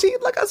all. Then see,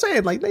 like I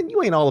said, like then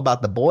you ain't all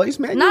about the boys,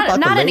 man.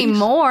 Not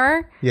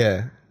anymore.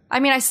 Yeah. I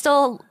mean, I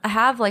still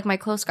have like my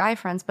close guy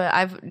friends, but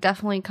I've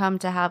definitely come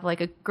to have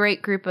like a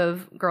great group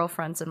of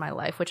girlfriends in my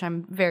life, which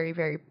I'm very,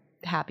 very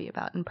happy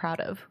about and proud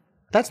of.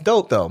 That's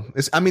dope, though.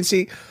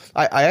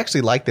 I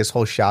actually like this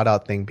whole shout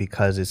out thing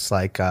because it's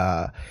like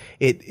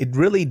it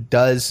really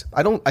does.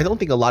 I don't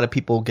think a lot of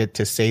people get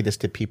to say this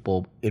to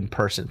people in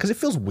person because it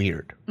feels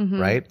weird,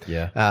 right?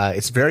 Yeah.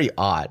 It's very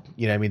odd,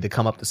 you know what I mean, to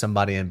come up to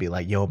somebody and be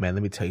like, "Yo, man,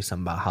 let me tell you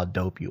something about how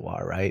dope you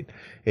are," right?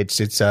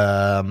 It's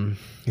I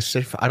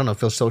don't know, it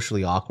feels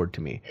socially awkward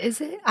to me.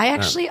 Is it? I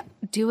actually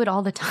do it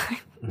all the time.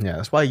 Yeah,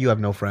 that's why you have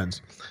no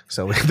friends.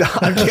 So no,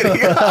 I'm kidding.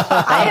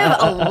 I have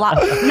a lot.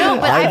 No,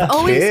 but I've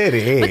always.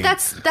 Kidding. But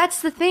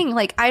that's the thing.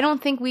 Like, I don't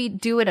think we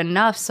do it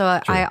enough. So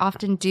I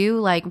often do.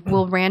 Like,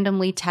 we'll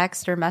randomly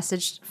text or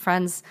message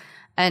friends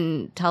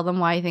and tell them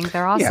why I think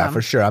they're awesome. Yeah,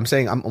 for sure.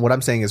 What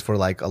I'm saying is for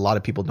like a lot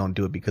of people don't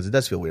do it because it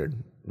does feel weird,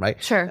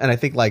 right? Sure. And I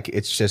think like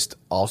it's just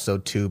also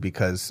too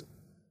because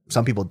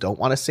some people don't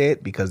want to say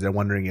it because they're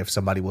wondering if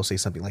somebody will say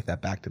something like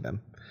that back to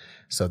them.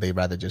 So they'd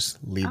rather just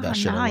leave that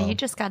shit alone. You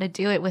just got to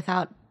do it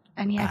without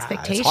any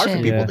expectation. It's hard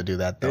for people to do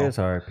that, though. It is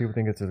hard. People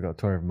think it's a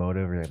ulterior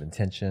motive or you have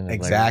intention.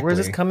 Exactly. Like, where's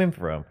this coming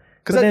from?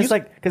 Because it's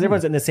like, because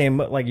everyone's in the same,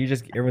 like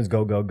everyone's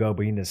go,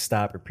 but you need to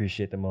stop,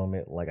 appreciate the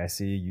moment. Like, I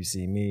see you, you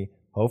see me,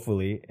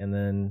 hopefully, and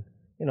then,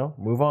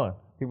 move on.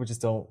 People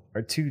just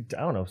are too,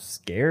 I don't know,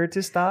 scared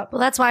to stop. Well,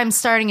 that's why I'm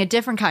starting a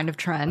different kind of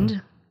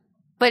trend.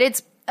 But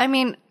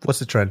what's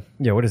the trend?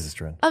 Yeah, what is this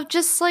trend? Of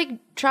just like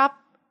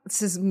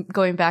this is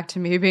going back to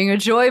me being a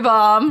joy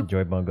bomb.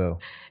 Joy bomb go.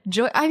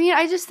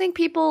 I just think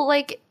people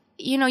like,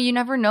 you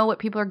never know what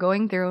people are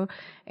going through.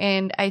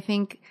 And I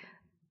think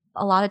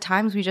a lot of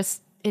times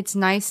it's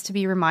nice to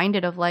be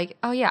reminded of like,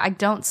 oh yeah, I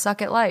don't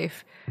suck at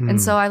life.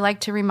 And so I like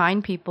to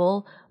remind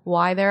people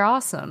why they're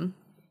awesome.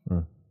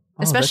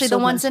 Especially the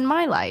ones in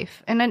my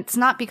life. And it's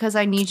not because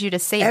I need you to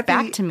say it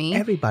back to me.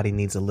 Everybody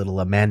needs a little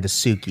Amanda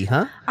Suki,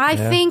 huh? I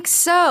think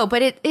so.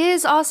 But it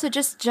is also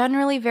just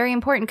generally very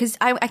important because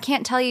I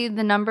can't tell you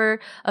the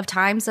number of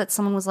times that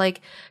someone was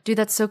like, dude,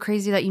 that's so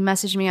crazy that you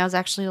messaged me. I was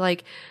actually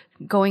like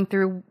going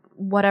through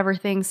whatever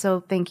thing.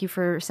 So thank you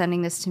for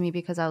sending this to me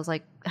because I was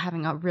like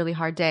having a really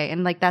hard day.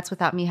 And like that's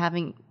without me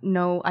having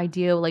no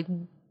idea like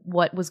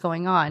what was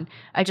going on.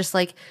 I just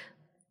like,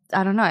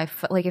 I don't know.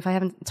 If I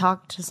haven't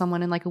talked to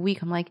someone in like a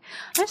week, I'm like,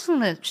 I just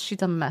want to shoot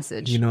them a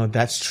message.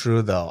 That's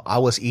true though. I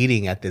was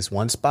eating at this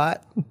one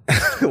spot.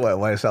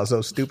 Why it sounds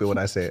so stupid when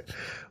I say it,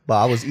 but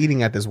I was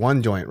eating at this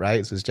one joint, right?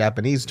 It's this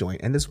Japanese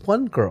joint, and this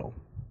one girl,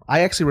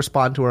 I actually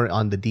respond to her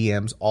on the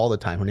DMs all the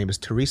time. Her name is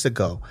Teresa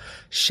Go.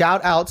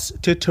 Shout outs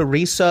to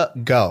Teresa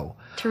Go.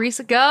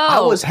 Teresa Go.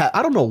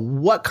 I don't know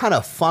what kind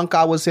of funk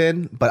I was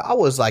in, but I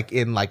was like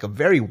in like a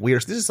very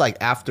weird, this is like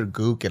after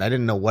Gook and I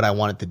didn't know what I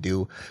wanted to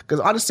do. Because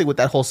honestly, with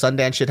that whole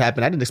Sundance shit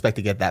happened, I didn't expect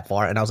to get that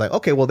far. And I was like,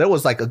 okay, well, there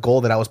was like a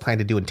goal that I was planning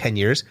to do in 10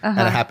 years and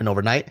it happened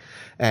overnight.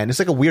 And it's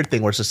like a weird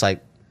thing where it's just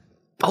like,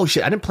 oh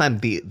shit, I didn't plan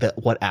the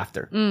what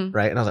after,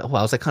 right? And I was like,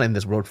 well, I was like kind of in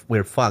this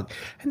weird funk.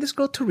 And this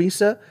girl,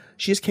 Teresa,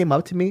 she just came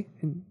up to me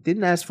and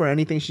didn't ask for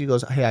anything. She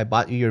goes, hey, I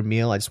bought you your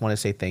meal. I just want to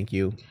say thank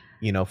you.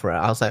 For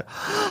I was like,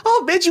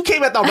 oh, bitch, you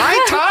came at the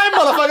right time,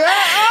 motherfucker.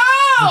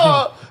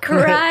 Oh!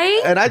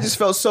 Right? And I just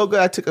felt so good.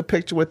 I took a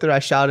picture with her. I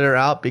shouted her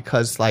out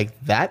because, like,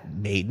 that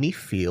made me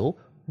feel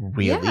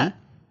really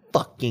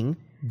fucking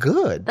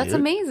Good. That's dude.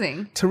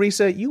 amazing.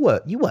 Teresa, you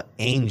a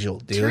angel,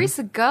 dude.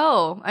 Teresa,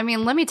 go. I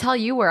mean, let me tell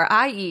you where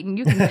I eat, and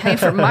you can pay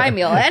for my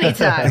meal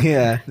anytime.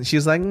 Yeah.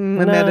 She's like,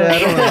 Amanda, I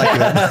don't really like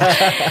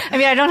that. I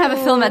mean, I don't have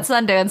a film at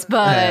Sundance,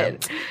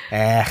 but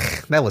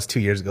That was 2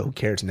 years ago. Who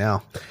cares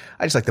now?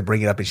 I just like to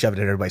bring it up and shove it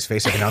in everybody's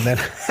face every now and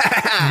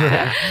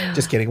then.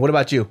 Just kidding. What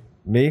about you?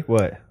 Me?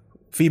 What?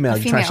 Female,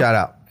 you trying to shout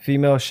out.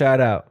 Female shout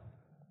out.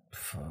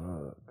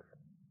 Fuck.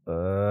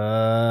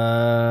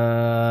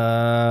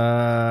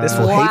 This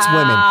fool hates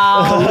women.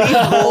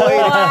 Khalif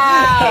Boyd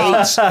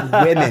hates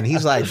women.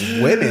 He's like,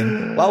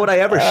 women? Why would I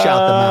ever shout them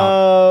out?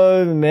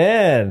 Oh,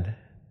 man.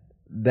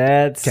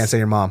 That's... Can't say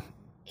your mom.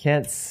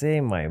 Can't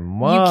say my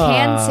mom. you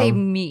can say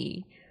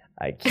me.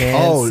 I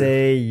can't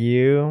say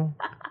you.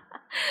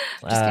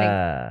 Just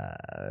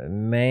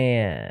kidding.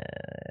 Man.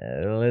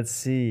 Let's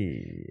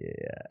see.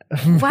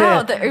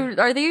 Wow,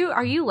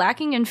 are you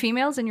lacking in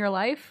females in your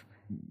life?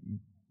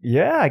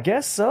 Yeah, I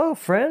guess so.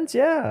 Friends,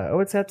 yeah. I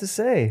would have to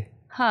say.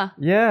 Huh.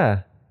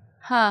 Yeah.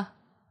 Huh.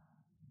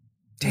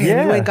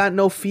 Damn, you ain't got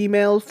no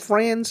female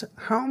friends,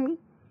 homie?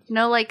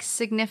 No, like,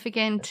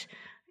 significant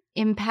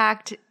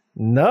impact.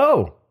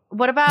 No.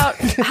 What about,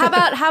 how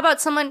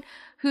about someone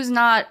who's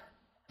not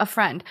a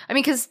friend? I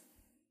mean, because,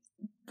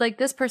 like,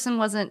 this person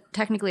wasn't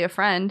technically a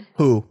friend.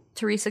 Who?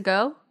 Teresa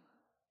Go?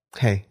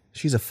 Hey,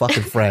 she's a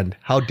fucking friend.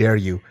 How dare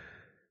you?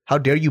 How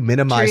dare you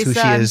minimize Teresa, who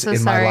she I'm is so in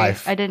sorry. my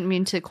life? I didn't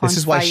mean to quantify This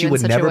is why she you in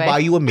would such never a way. buy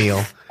you a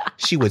meal.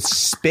 She would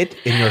spit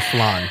in your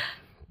flan.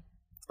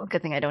 Well,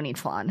 good thing I don't eat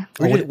flan.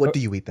 Oh, what do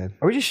you eat then?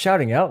 Are we just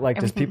shouting out like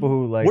there's people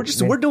who like...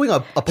 We're doing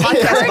a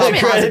podcast about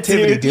Encouragement.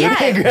 positivity, dude. Yeah.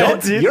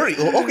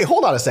 Okay,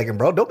 hold on a second,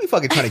 bro. Don't be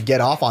fucking trying to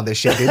get off on this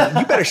shit, dude.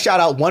 You better shout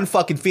out one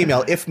fucking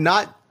female. If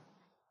not,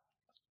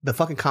 the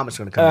fucking comments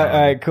are gonna come out.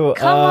 All right, cool.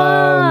 Come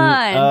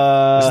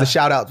on. This is the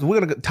shout out. We're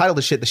gonna title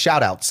the shit the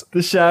shout outs.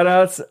 The shout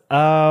outs.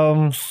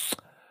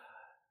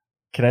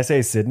 Can I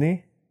say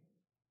Sydney?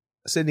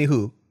 Sydney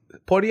who?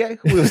 Portier?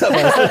 Who we talking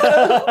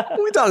about?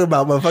 Who we talking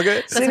about,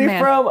 motherfucker? Sydney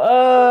man. from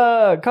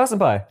Cossin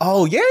Pie.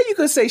 Oh yeah, you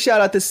could say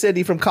shout out to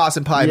Sydney from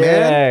Cossin Pie,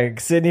 Yeah, man.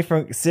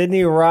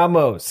 Sydney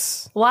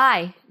Ramos.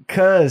 Why?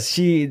 Cause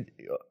she,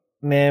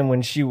 man,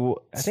 when she,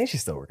 I think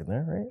she's still working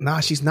there, right? Nah,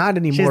 she's not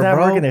anymore, She's not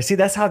bro. working there. See,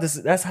 that's how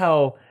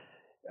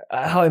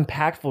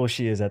impactful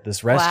she is at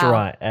this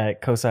restaurant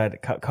at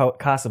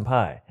Cossin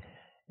Pie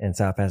in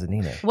South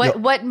Pasadena.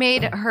 What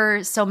made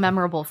her so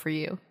memorable for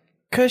you?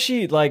 Cause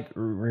she like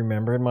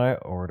remembered my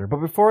order, but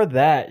before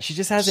that, she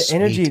just has the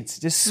energy. It's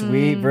just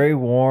sweet, very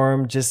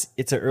warm. Just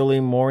it's an early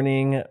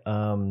morning.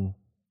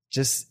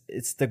 Just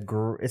it's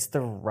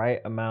the right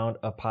amount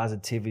of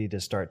positivity to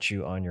start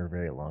you on your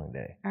very long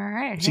day. All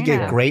right. She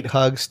gave great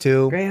hugs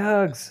too. Great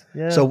hugs.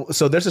 Yeah.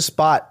 So there's a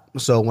spot.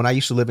 So when I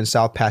used to live in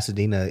South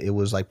Pasadena, it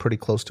was like pretty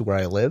close to where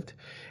I lived.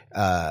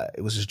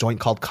 It was this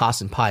joint called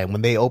Cossin Pie. And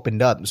when they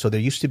opened up, so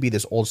there used to be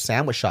this old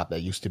sandwich shop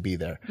that used to be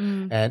there.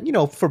 And, you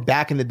know, for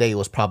back in the day, it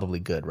was probably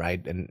good,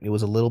 right? And it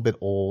was a little bit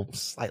old,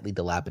 slightly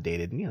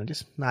dilapidated, you know,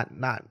 just not,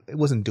 it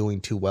wasn't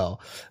doing too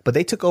well. But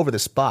they took over the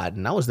spot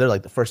and I was there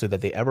like the first day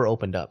that they ever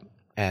opened up.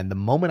 And the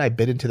moment I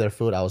bit into their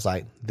food, I was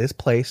like, this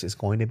place is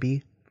going to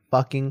be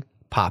fucking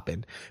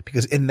popping.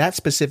 Because in that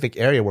specific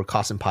area where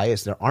Cossin Pie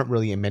is, there aren't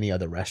really many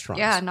other restaurants.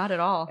 Yeah, not at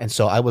all. And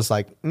so I was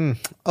like,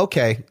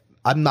 okay,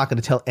 I'm not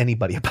going to tell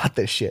anybody about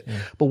this shit.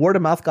 But word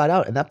of mouth got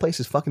out and that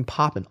place is fucking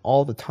popping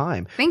all the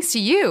time. Thanks to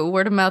you,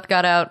 word of mouth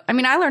got out. I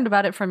mean, I learned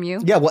about it from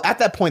you. Yeah, well, at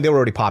that point, they were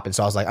already popping.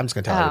 So I was like, I'm just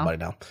going to tell everybody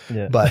now.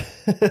 Yeah. But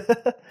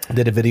I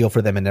did a video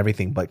for them and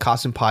everything. But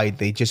Cossin Pie,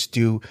 they just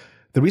do.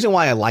 The reason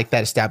why I like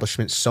that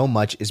establishment so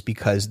much is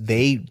because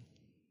they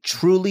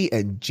truly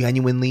and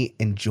genuinely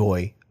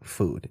enjoy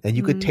food, and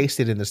you could taste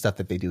it in the stuff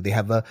that they do. They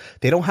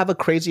don't have a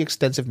crazy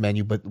extensive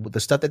menu, but the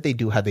stuff that they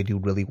do have, they do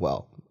really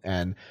well.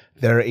 And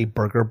they're a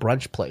burger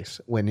brunch place.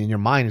 When in your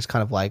mind, it's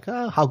kind of like,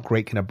 oh, how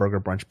great can a burger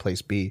brunch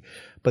place be?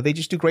 But they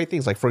just do great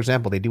things. Like for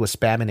example, they do a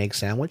spam and egg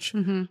sandwich,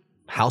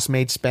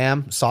 house-made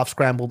spam, soft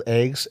scrambled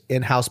eggs,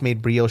 in-house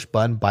made brioche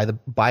bun by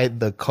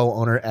the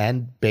co-owner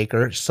and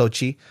baker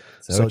Sochi.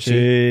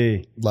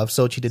 Love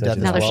Sochi to death.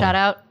 Another as well. shout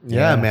out.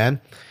 Yeah, man.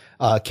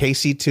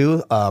 Casey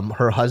too,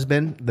 her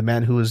husband, the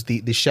man who is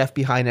the chef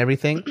behind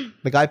everything.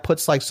 The guy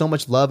puts like so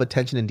much love,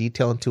 attention, and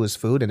detail into his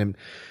food, and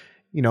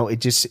you know,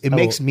 it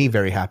makes me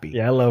very happy.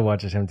 Yeah, I love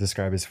watching him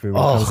describe his food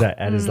when he comes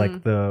at his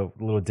like the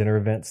little dinner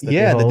events.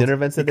 That the dinner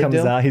events that he they comes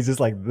do. out, he's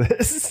just like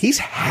this. He's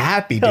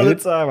happy, all the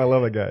dude. time. I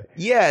love that guy.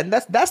 Yeah, and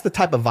that's the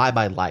type of vibe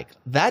I like.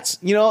 That's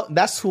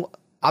who.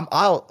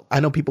 I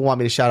know people want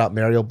me to shout out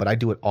Mariel, but I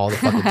do it all the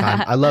fucking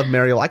time. I love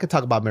Mariel. I could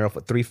talk about Mariel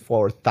for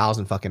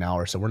 3,000-4,000 fucking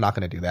hours, so we're not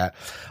going to do that.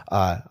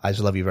 I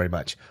just love you very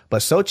much. But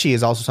Sochi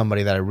is also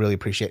somebody that I really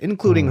appreciate,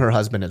 including her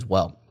husband as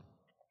well.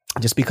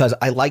 Just because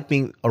I like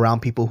being around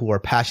people who are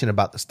passionate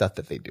about the stuff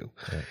that they do.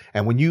 Right.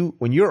 And when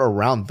you're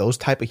around those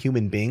type of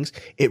human beings,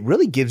 it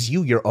really gives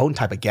you your own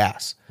type of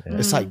gas. Yeah.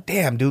 It's like,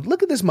 damn, dude,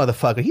 look at this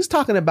motherfucker. He's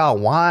talking about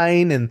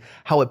wine and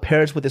how it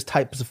pairs with his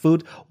types of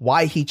food,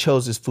 why he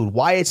chose his food,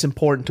 why it's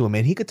important to him.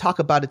 And he could talk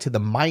about it to the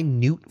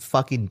minute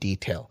fucking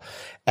detail.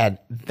 And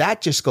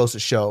that just goes to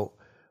show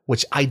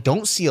which I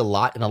don't see a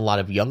lot in a lot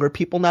of younger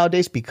people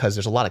nowadays because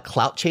there's a lot of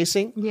clout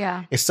chasing.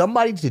 Yeah. Is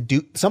somebody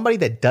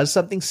that does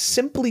something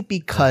simply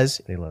because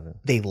They love it.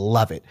 they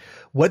love it.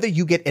 Whether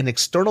you get an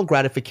external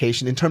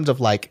gratification in terms of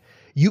like,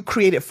 you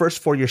create it first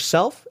for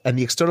yourself and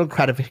the external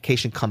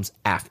gratification comes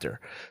after.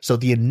 So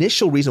the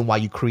initial reason why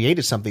you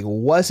created something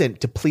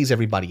wasn't to please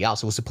everybody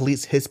else. It was to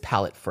please his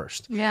palate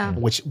first. Yeah.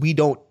 Which we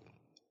don't,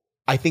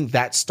 I think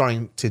that's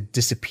starting to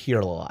disappear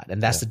a lot.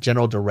 And that's the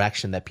general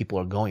direction that people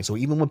are going. So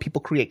even when people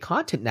create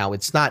content now,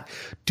 it's not,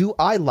 do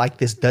I like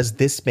this? Does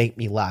this make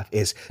me laugh?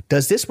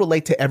 Does this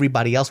relate to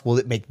everybody else? Will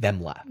it make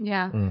them laugh?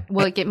 Yeah.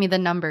 Will it get me the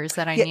numbers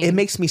that I Yeah, need? it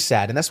makes me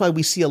sad. And that's why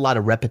we see a lot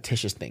of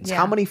repetitious things. Yeah.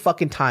 How many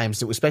fucking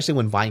times, especially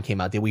when Vine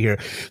came out, did we hear,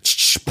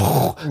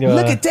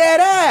 look at that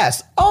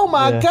ass. Oh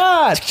my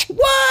God.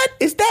 What?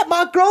 Is that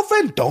my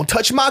girlfriend? Don't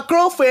touch my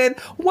girlfriend.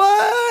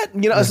 What?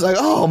 You know, it's like,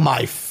 oh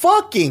my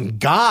fucking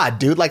God,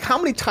 dude. Like, how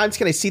many times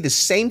can I see the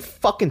same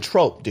fucking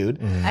trope,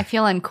 dude? I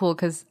feel uncool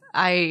because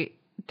I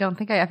don't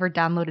think I ever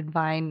downloaded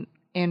Vine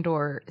and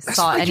or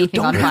saw Why you anything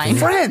don't on have Vine.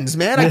 friends,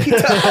 man. I keep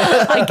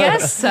telling I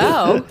guess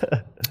so.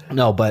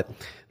 No, but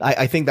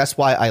I think that's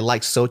why I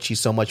like Sochi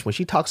so much when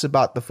she talks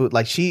about the food.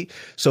 Like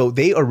so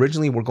they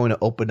originally were going to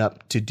open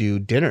up to do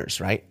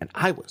dinners, right? And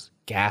I was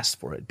gassed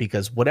for it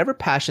because whatever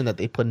passion that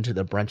they put into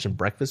their brunch and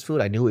breakfast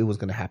food, I knew it was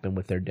going to happen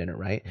with their dinner,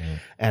 right?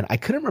 And I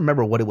couldn't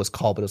remember what it was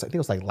called, but I think it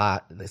was like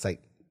it's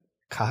like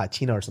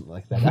Cajachino or something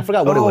like that. I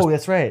forgot what it was. Oh,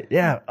 that's right.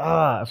 Yeah.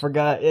 I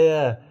forgot.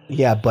 Yeah.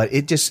 Yeah, but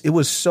it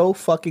was so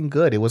fucking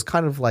good. It was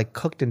kind of like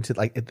cooked into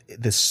like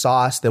the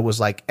sauce. There was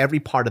like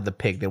every part of the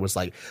pig. There was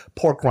like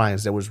pork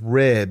rinds. There was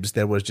ribs.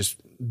 There was just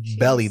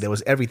belly. There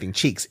was everything,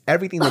 cheeks,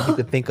 everything that you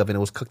could think of, and it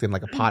was cooked in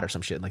like a pot or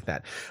some shit like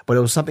that. But it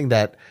was something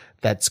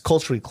that's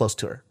culturally close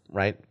to her,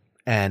 right?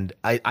 And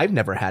I've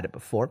never had it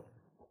before.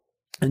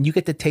 And you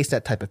get to taste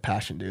that type of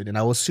passion, dude. And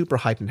I was super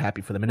hyped and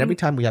happy for them. And every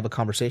time we have a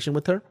conversation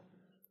with her,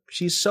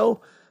 she's so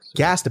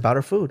gassed about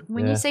her food.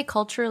 When you say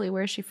culturally,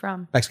 where is she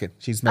from? Mexican.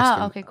 She's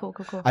Mexican. Oh, okay, cool.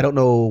 I don't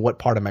know what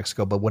part of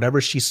Mexico, but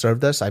whatever she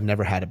served us, I've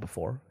never had it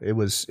before. It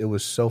was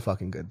so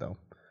fucking good though.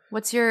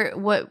 What's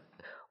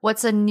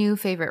a new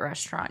favorite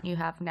restaurant you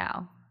have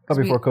now? Oh,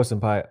 before Coast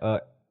and Pie,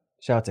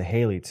 shout out to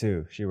Haley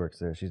too. She works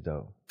there. She's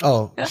dope.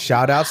 Oh,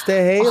 shout outs to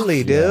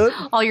Haley, dude.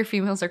 All your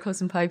females are close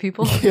and pie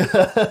people.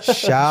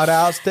 Shout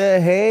outs to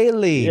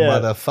Haley,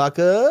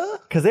 motherfucker.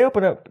 Because they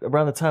opened up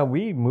around the time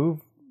we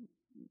moved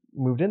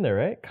in there,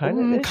 right?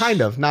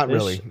 Kind of, not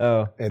really.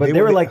 Oh, Yeah, but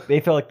they were like, they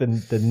felt like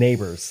the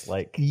neighbors.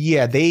 Like,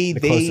 yeah, they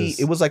closest.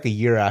 it was like a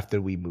year after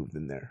we moved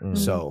in there.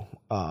 So,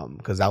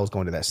 because I was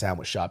going to that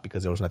sandwich shop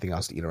because there was nothing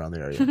else to eat around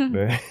the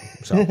area.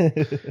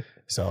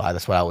 So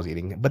that's what I was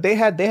eating. But they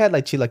had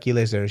like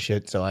chilaquiles there and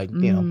shit. So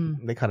you know,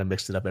 they kind of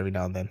mixed it up every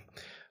now and then.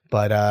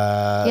 But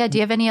yeah, do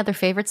you have any other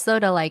favorites though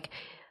to like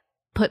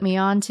put me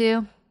on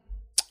to?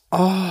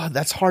 Oh,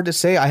 that's hard to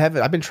say.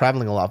 I've been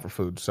traveling a lot for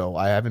food, so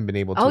I haven't been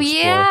able to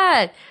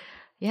explore.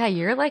 Yeah,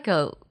 you're like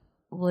a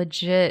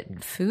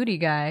legit foodie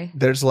guy.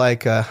 There's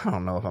like I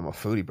don't know if I'm a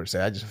foodie per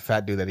se. I'm just a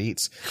fat dude that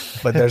eats.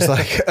 But there's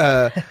like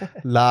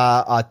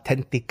La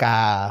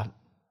Autentica.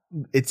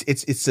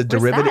 It's a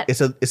derivative.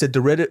 It's a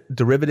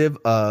derivative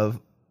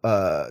of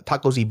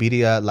Tacos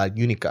Iberia La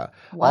Unica.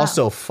 Wow.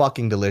 Also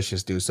fucking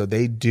delicious, dude. So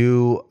they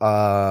do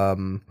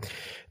goat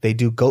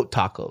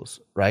tacos,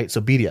 right? So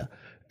birria.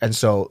 And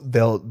so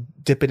they'll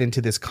dip it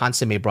into this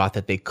consomme broth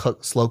that they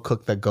slow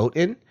cook the goat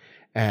in.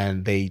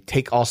 And they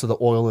take also the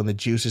oil and the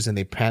juices and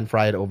they pan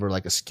fry it over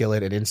like a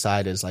skillet. And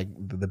inside is like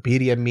the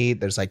birria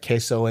meat. There's like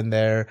queso in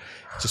there,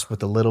 just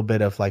with a little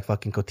bit of like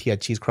fucking cotija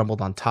cheese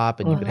crumbled on top.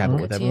 And you can have it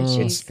with Cotija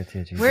everything.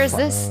 cheese. Where is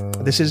this?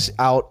 This is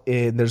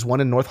there's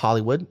one in North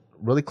Hollywood,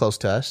 really close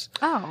to us.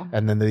 Oh.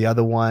 And then the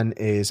other one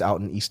is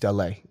out in East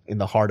LA, in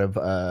the heart of,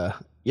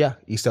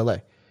 East LA.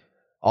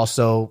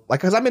 Also, like,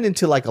 cause I've been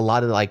into like a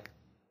lot of like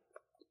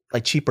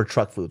cheaper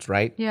truck foods,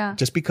 right? Yeah.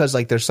 Just because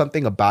like there's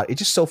something about it's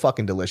just so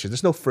fucking delicious.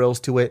 There's no frills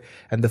to it,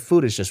 and the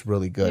food is just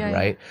really good,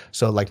 right?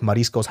 So like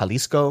Mariscos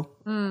Jalisco,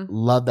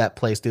 love that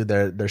place, dude.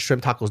 Their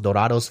shrimp tacos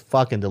dorados,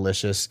 fucking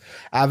delicious.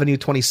 Avenue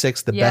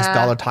 26, the best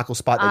dollar taco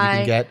spot that you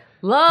can get.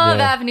 Love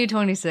Avenue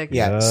 26.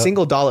 Yeah,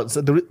 single dollar.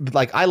 So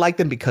like I like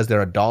them because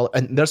they're $1,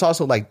 and there's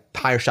also like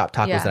tire shop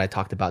tacos that I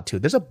talked about too.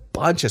 There's a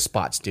bunch of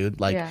spots, dude.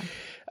 Like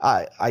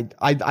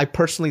I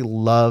personally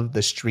love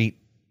the street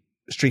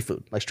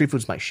food. Like street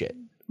food's my shit.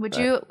 Would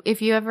you,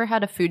 if you ever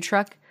had a food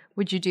truck,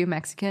 would you do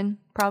Mexican?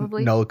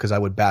 Probably. No, because I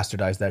would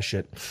bastardize that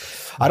shit.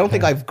 I don't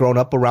think I've grown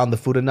up around the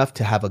food enough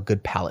to have a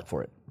good palate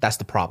for it. That's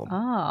the problem.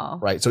 Oh.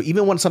 Right. So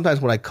even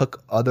sometimes when I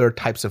cook other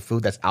types of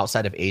food that's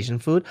outside of Asian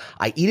food,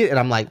 I eat it and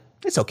I'm like,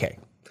 it's okay.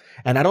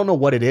 And I don't know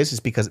what it is. It's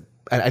because,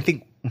 and I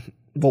think,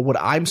 well, what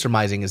I'm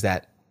surmising is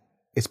that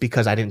it's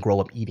because I didn't grow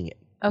up eating it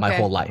my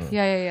whole life.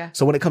 Yeah.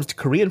 So when it comes to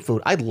Korean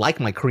food, I like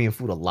my Korean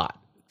food a lot.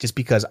 Just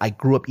because I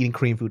grew up eating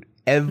Korean food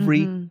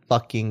every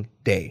fucking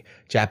day.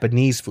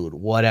 Japanese food,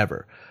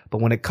 whatever. But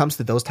when it comes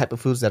to those type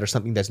of foods that are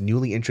something that's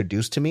newly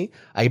introduced to me,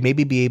 I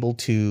maybe be able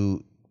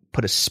to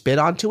put a spin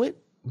onto it,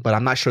 but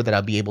I'm not sure that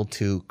I'll be able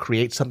to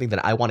create something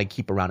that I want to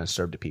keep around and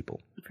serve to people.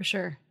 For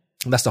sure.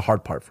 And that's the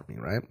hard part for me,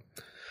 right?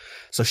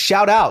 So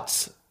shout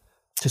outs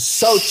to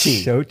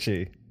Sochi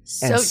Sochi.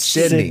 and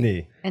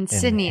Sydney. And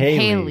Sydney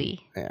and Haley.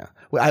 Yeah.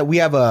 We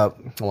have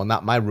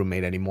not my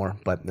roommate anymore,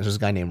 but there's this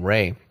guy named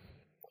Ray.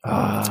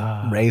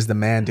 Ray's the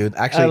man, dude.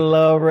 Actually, I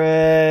love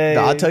Ray.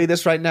 I'll tell you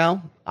this right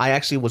now. I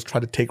actually was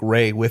trying to take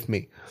Ray with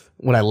me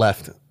when I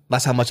left.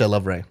 That's how much I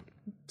love Ray.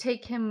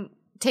 Take him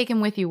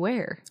with you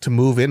where? To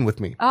move in with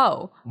me.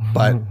 Oh.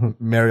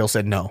 But Mariel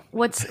said no.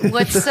 What's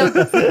so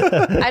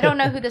I don't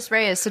know who this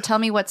Ray is, so tell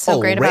me what's so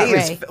great about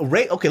Ray.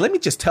 Ray, okay, let me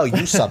just tell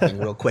you something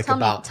real quick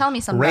tell me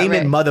something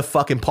Raymond about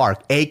motherfucking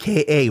Park,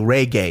 aka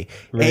Ray Gay,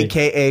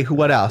 aka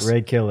what else?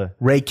 Ray Killer.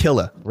 Ray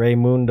Killer. Ray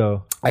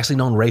Mundo. I actually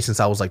known Ray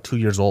since I was like 2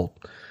 years old.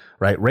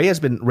 Right, Ray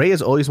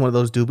is always one of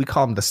those dudes. We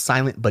call him the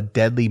silent but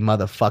deadly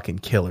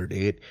motherfucking killer,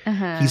 dude.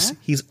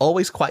 He's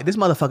always quiet. This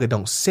motherfucker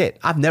don't sit.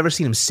 I've never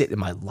seen him sit in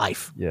my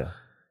life. Yeah,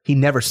 he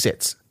never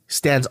sits.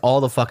 Stands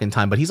all the fucking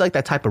time. But he's like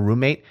that type of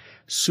roommate.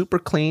 Super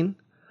clean.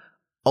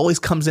 Always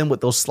comes in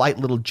with those slight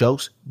little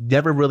jokes.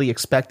 Never really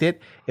expect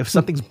it. If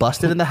something's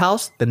busted in the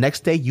house, the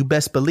next day you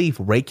best believe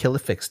Ray Killer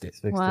fixed it.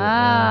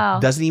 Wow.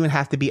 Doesn't even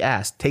have to be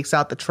asked. Takes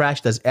out the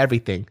trash. Does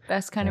everything.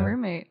 Best kind of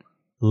roommate.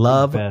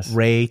 Love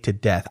Ray to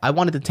death. I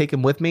wanted to take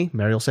him with me.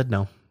 Mariel said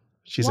no.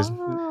 She says,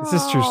 "This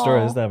is true story.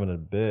 This is not even a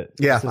bit."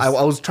 Yeah, I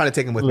was trying to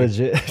take him with me.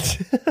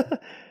 Legit.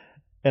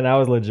 And I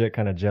was legit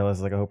kind of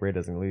jealous. Like, I hope Ray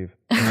doesn't leave.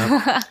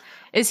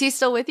 Is he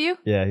still with you?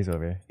 Yeah, he's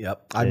over here.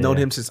 Yep. I've known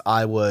him since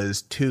I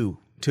was 2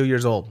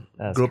 years old.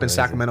 That's Grew up in crazy.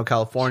 Sacramento,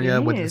 California.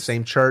 Went to the Jeez.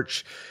 same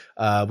church.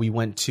 We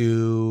went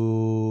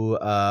to,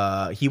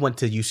 he went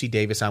to UC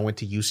Davis. I went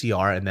to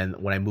UCR. And then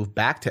when I moved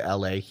back to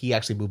LA, he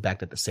actually moved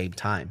back at the same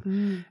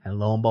time. And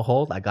lo and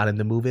behold, I got him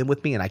to move in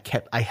with me and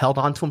I held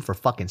on to him for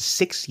fucking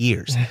 6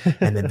 years.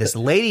 And then this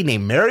lady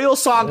named Mariel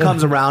Song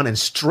comes around and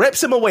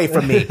strips him away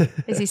from me.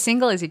 Is he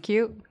single? Is he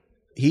cute?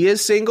 He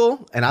is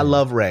single and I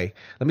love Ray.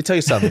 Let me tell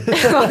you something.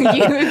 Oh,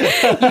 you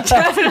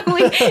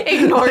definitely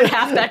ignored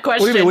half that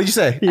question. What do you mean? What'd you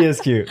say? He is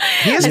cute.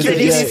 He is I cute.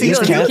 said He's he's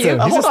cute. cute.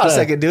 Hold on a stud.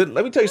 second, dude.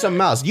 Let me tell you something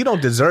else. You don't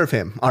deserve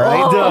him. All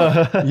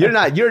right. You're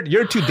not.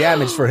 You're too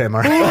damaged for him.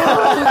 All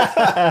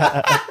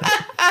right.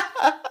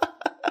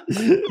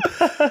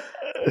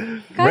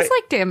 Guys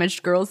like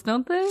damaged girls,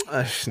 don't they?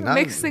 Not-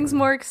 Makes things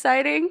more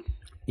exciting.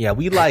 Yeah,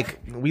 we like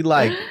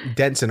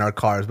dents in our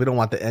cars. We don't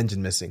want the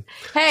engine missing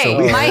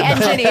Hey, my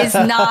engine is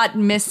not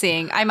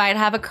missing. I might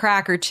have a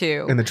crack or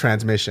two, in the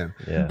transmission.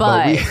 Yeah.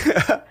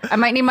 but I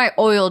might need my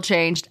oil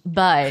changed.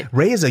 But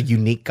Ray is a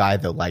unique guy,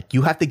 though. Like,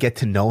 you have to get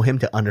to know him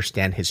to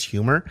understand his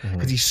humor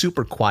because he's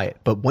super quiet.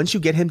 But once you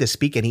get him to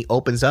speak and he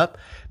opens up,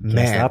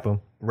 man, stop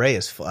him. Ray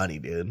is funny,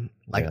 dude.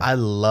 Like, I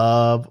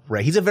love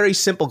Ray. He's a very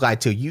simple guy,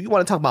 too. You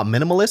want to talk about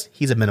minimalist?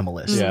 He's a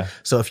minimalist. Yeah.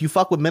 So if you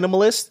fuck with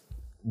minimalist,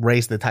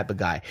 Ray's the type of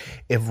guy.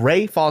 If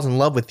Ray falls in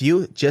love with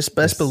you, just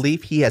best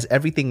believe he has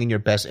everything in your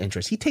best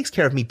interest. He takes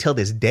care of me till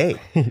this day.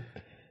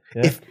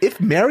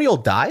 If Mariel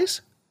dies,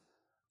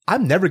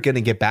 I'm never going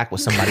to get back with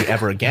somebody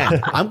ever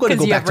again. I'm going to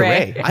go you back have to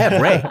Ray. Ray. I have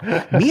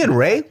Ray. Me and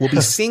Ray will be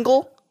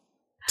single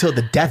till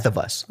the death of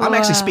us. I'm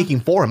actually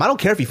speaking for him. I don't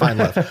care if you find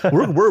love.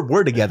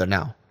 We're together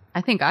now. I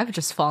think I've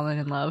just fallen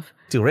in love.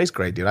 Dude, Ray's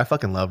great, dude. I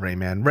fucking love Ray,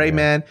 man. Ray,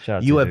 man, Shout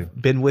out you to you, have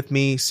been with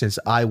me since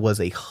I was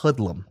a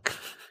hoodlum.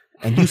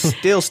 And you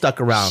still stuck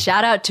around.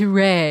 Shout out to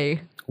Ray.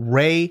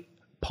 Ray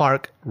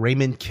Park,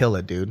 Raymond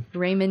Killer, dude.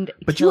 Raymond.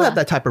 But you have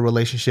that type of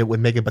relationship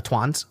with Megan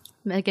Batwans.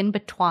 Megan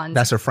Batwans.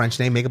 That's her French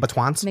name, Megan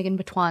Batwans. Megan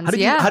Batwans.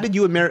 How did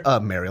you and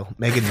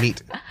Megan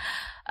meet?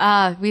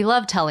 We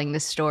love telling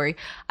this story.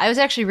 I was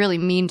actually really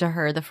mean to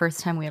her the first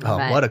time we ever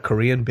met. Oh, what a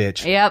Korean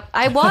bitch. Yep,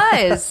 I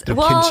was. The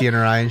kimchi in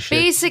her eye and shit.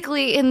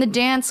 Basically, in the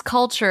dance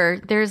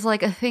culture, there's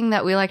like a thing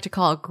that we like to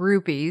call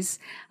groupies.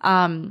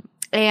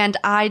 And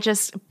I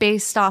just,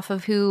 based off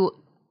of who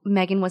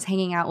Megan was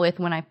hanging out with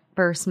when I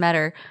first met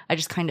her, I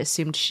just kind of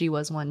assumed she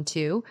was one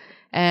too.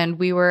 And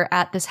we were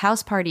at this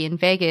house party in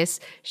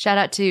Vegas. Shout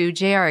out to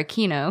J.R.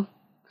 Aquino.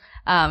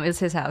 Is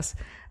his house.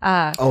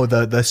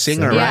 The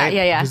singer, Yeah, right?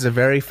 yeah. He's a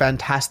very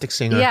fantastic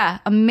singer. Yeah,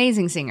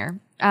 amazing singer.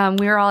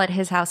 We were all at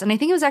his house, and I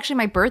think it was actually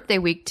my birthday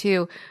week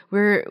too. We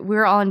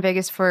were all in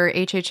Vegas for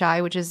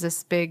HHI, which is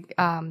this big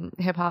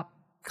hip hop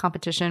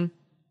competition.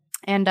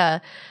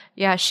 And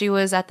yeah, she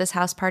was at this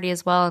house party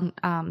as well.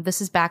 And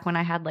this is back when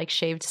I had like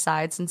shaved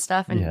sides and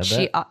stuff. And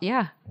she,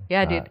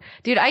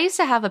 dude, I used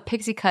to have a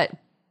pixie cut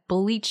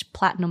bleach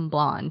platinum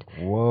blonde.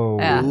 Whoa.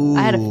 Yeah,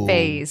 I had a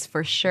phase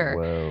for sure.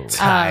 Whoa.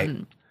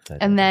 Tight.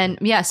 And then,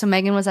 yeah, so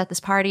Megan was at this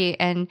party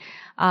and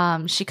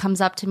she comes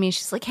up to me.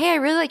 She's like, hey, I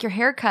really like your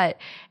haircut.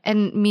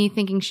 And me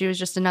thinking she was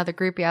just another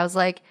groupie, I was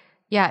like,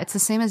 yeah, it's the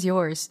same as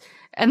yours.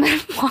 And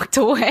then walked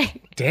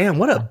away. Damn,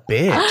 what a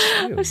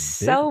bitch. It was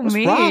so What's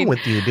mean. wrong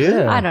with you, dude?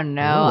 Yeah. I don't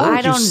know. Why would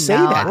I don't you say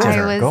know. that to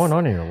her? I was going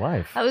on in your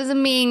life? I was a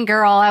mean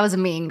girl.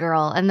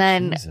 And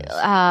then Jesus.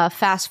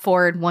 fast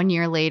forward 1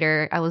 year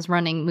later, I was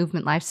running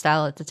Movement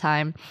Lifestyle at the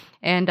time.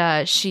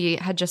 And she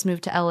had just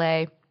moved to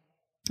LA.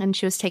 And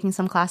she was taking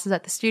some classes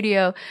at the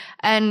studio.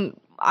 And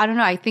I don't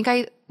know, I think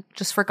I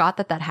just forgot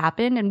that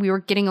happened, and we were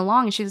getting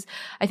along. And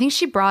I think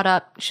she brought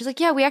up, she's like,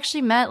 yeah, we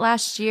actually met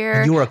last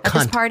year And you were a at this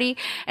cunt. party.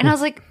 And I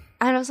was like,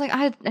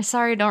 I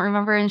sorry, I don't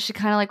remember. And she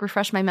kind of like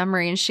refreshed my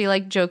memory, and she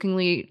like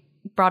jokingly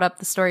brought up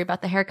the story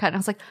about the haircut. And I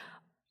was like,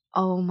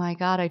 oh my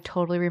God, I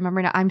totally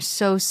remember now. I'm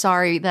so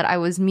sorry that I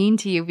was mean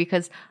to you,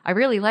 because I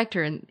really liked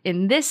her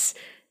in this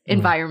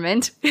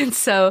environment. And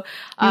so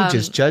You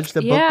just judged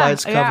the book by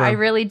its cover. Yeah, I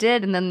really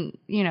did. And then,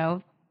 you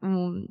know,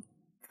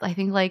 I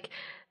think like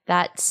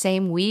that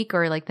same week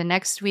or like the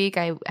next week,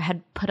 I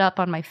had put up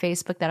on my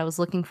Facebook that I was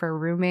looking for a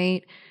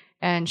roommate,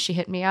 and she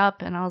hit me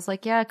up, and I was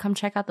like, yeah, come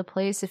check out the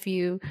place if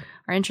you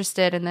are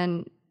interested. And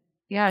then,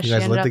 yeah, You she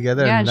guys ended lived up,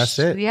 together, yeah, and that's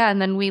it. Yeah, and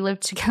then we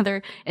lived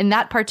together in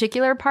that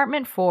particular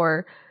apartment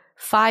for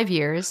 5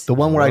 years. The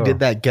one where I did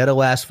that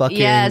ghetto ass fucking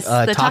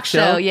the talk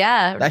show.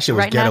 Yeah, That shit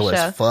was right in that ghetto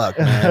show. as fuck,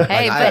 man.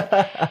 Hey, Like,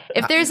 but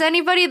if there's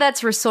anybody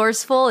that's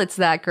resourceful, it's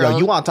that girl. yo,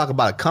 you want to talk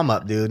about a come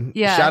up, dude?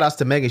 Yeah. Shout outs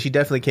to Megan. She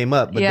definitely came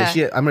up. But Yeah.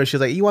 I remember she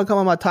was like, "You want to come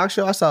on my talk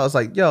show?" I was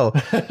like, "Yo,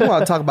 you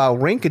want to talk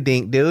about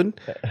rink-a-dink, dude?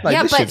 Like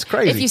yeah, this but shit's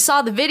crazy." if you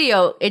saw the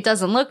video, it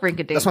doesn't look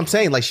rinky-dink. That's what I'm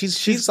saying. Like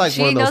she's like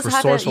She one of those knows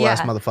how to- resourceful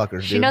ass yeah.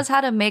 motherfuckers. She dude. knows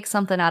how to make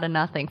something out of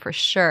nothing for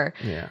sure.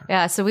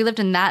 Yeah. So we lived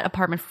in that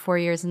apartment for 4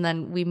 years, and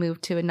then we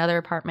moved to another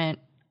apartment.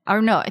 Or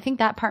no, I think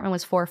that apartment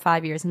was 4 or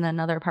 5 years, and then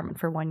another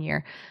apartment for 1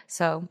 year.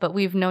 So, but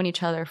we've known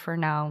each other for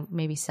now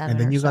maybe 7. And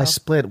then or you so. guys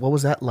split. What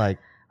was that like?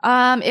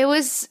 It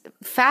was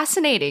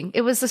fascinating.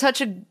 It was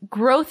such a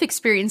growth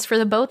experience for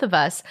the both of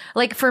us.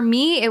 Like for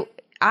me,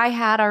 I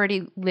had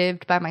already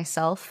lived by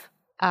myself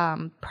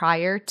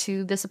prior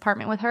to this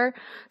apartment with her.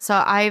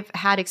 So I've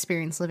had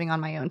experience living on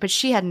my own, but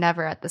she had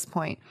never at this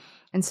point.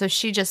 And so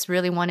she just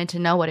really wanted to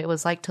know what it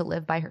was like to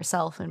live by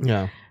herself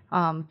and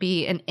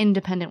be an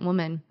independent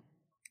woman.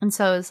 And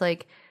so it was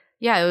like,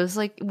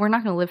 we're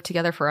not going to live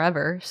together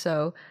forever.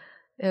 So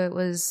it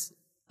was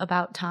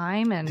about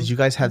time. And Did you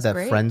guys have that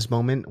great. friends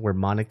moment where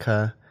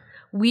Monica?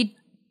 We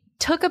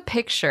took a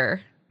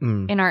picture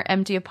in our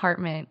empty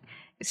apartment.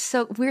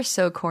 So we're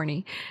so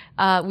corny.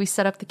 We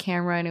set up the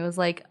camera, and it was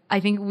like, I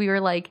think we were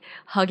like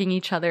hugging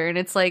each other, and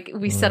it's like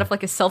we set up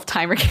like a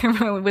self-timer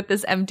camera with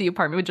this empty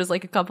apartment with just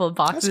like a couple of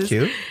boxes. That's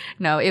cute.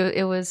 No,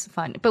 it was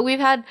fun. But we've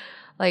had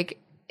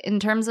like, in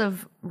terms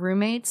of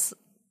roommates,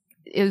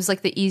 it was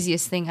like the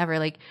easiest thing ever.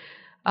 Like,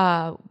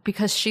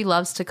 because she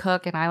loves to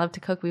cook and I love to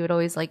cook, we would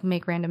always like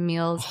make random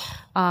meals.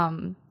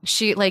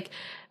 She like,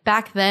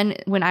 back then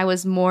when I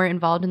was more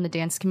involved in the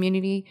dance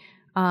community,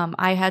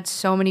 I had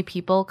so many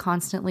people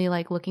constantly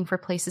like looking for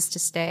places to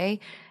stay,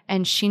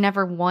 and she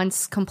never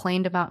once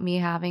complained about me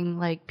having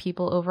like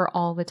people over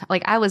all the time.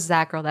 Like I was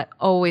that girl that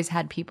always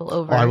had people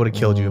over. Oh, I would have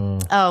killed you.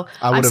 Oh,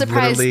 I I'm would have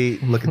surprised. literally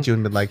looked at you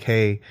and been like,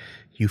 "Hey,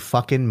 you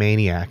fucking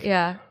maniac!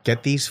 Yeah.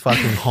 Get these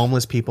fucking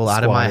homeless people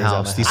out of my Squatters out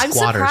house. of These I'm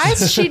squatters,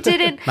 surprised she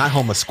didn't. not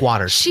homeless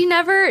squatters."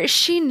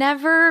 She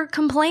never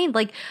complained.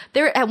 Like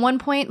there at one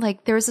point,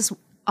 like there was this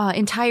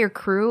entire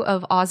crew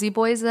of Aussie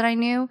boys that I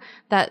knew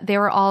that they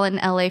were all in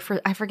LA for,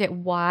 I forget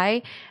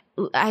why.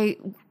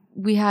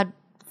 We had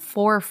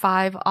 4 or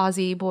 5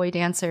 Aussie boy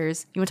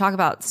dancers. You would talk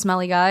about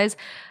smelly guys,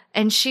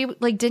 and she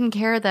like didn't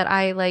care that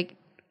I like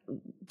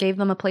gave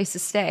them a place to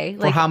stay.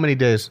 For Like how many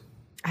days?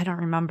 I don't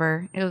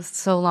remember. It was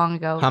so long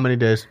ago. How many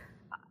days?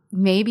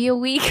 Maybe a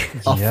week.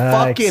 A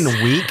fucking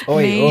week?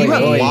 Maybe. You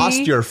have lost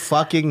your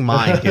fucking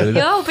mind, dude.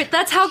 Yo, but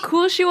that's how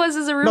cool she was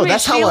as a roommate. No,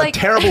 that's She, how like, a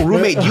terrible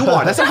roommate you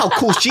are. That's not how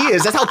cool she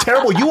is. That's how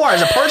terrible you are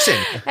as a person.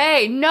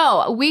 Hey,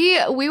 no,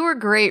 we were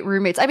great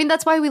roommates. I mean,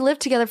 that's why we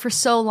lived together for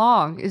so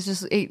long. It's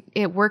just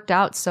it worked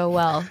out so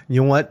well.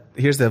 You know what?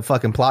 Here's the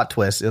fucking plot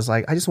twist. It was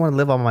like, I just want to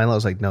live on my own. I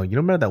was like, no, you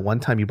remember that one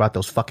time you brought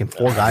those fucking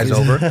 4 guys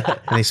over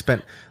and they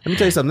spent, let me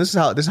tell you something. This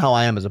is how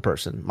I am as a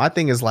person. My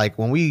thing is like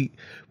when we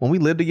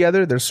live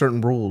together, there's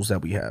certain rules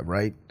that we have,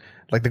 right?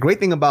 Like the great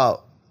thing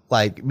about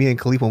like me and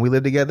Khalif, when we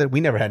lived together,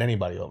 we never had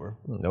anybody over.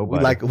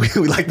 Nobody.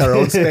 We liked our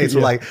own space.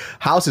 We're like,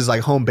 house is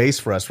like home base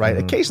for us, right?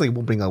 Occasionally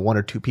we'll bring like 1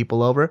 or 2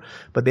 people over,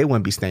 but they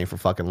wouldn't be staying for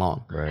fucking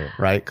long.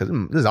 Right. Cause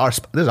this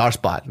is our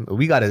spot.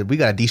 We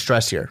gotta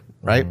de-stress here.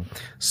 Right.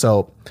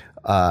 So,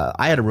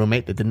 I had a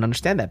roommate that didn't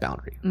understand that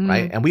boundary,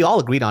 right? And we all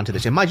agreed onto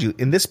this. And mind you,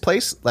 in this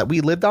place that we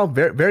lived on,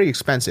 very, very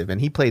expensive, and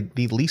he paid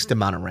the least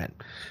amount of rent.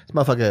 This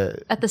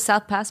motherfucker. At the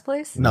South Pass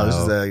place? No, this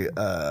is a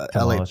LA.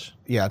 Talmadge.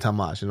 Yeah,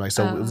 Talmadge. And like,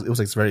 so it was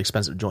like a very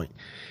expensive joint.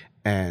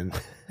 And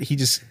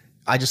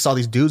I just saw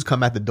these dudes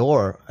come at the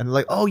door and they're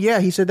like, oh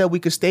yeah, he said that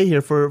we could stay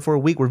here for a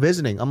week. We're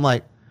visiting. I'm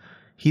like,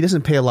 he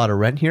doesn't pay a lot of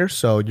rent here,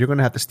 so you're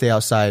gonna have to stay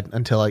outside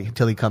until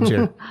he comes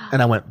here.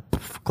 And I went,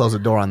 close the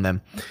door on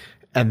them,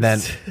 and then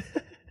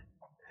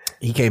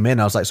he came in.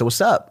 I was like, so what's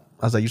up?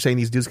 I was like, you're saying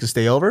these dudes can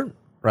stay over,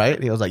 right?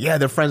 And he was like, yeah,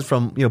 they're friends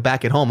from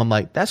back at home. I'm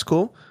like, that's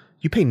cool.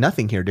 You pay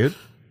nothing here, dude.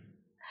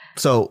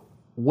 So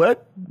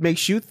what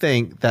makes you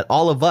think that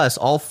all of us,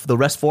 the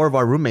rest 4 of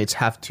our roommates,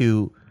 have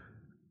to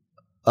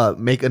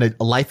make a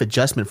life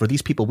adjustment for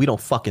these people we don't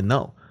fucking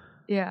know?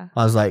 Yeah.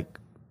 I was like,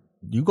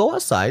 you go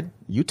outside,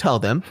 you tell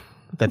them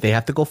that they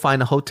have to go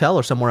find a hotel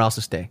or somewhere else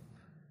to stay.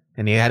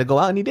 And he had to go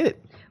out and he did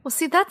it. Well,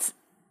 see, that's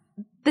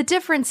the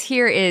difference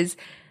here is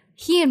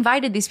he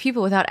invited these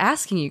people without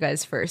asking you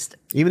guys first.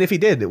 Even if he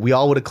did, we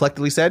all would have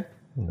collectively said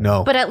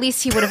no. But at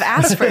least he would have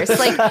asked first.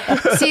 Like,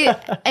 see,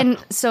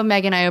 and so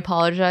Megan, I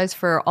apologize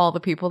for all the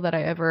people that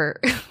I ever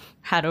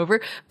had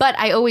over, but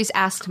I always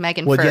asked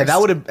Megan first. Yeah,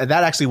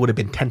 that actually would have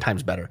been 10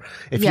 times better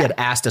if he had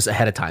asked us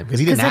ahead of time,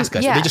 because he didn't ask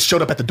us. They just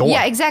showed up at the door.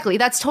 Yeah, exactly.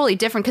 That's totally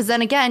different, because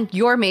then again,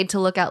 you're made to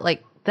look out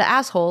like the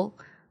asshole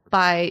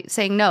by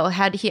saying no.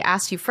 Had he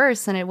asked you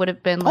first, then it would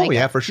have been like, oh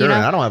yeah, for sure. And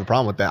I don't have a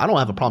problem with that. I don't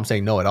have a problem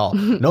saying no at all.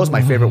 No is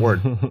my favorite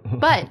word.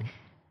 But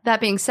that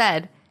being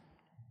said,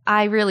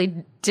 I really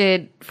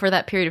did, for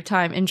that period of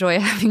time, enjoy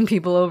having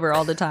people over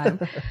all the time.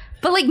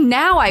 But like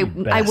now I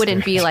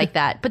wouldn't be like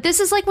that. But this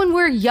is like when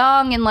we're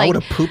young and like I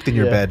would have pooped in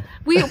your bed.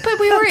 we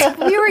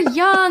were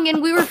young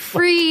and we were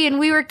free and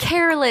we were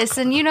careless,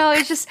 and you know,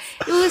 it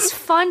was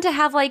fun to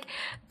have like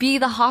be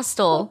the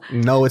hostel.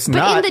 No, it's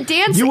not. In the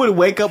dance, you would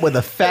wake up with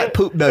a fat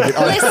poop nugget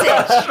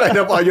straight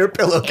up on your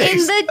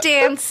pillowcase.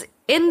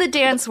 In the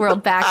dance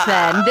world back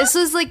then, this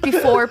was like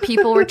before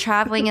people were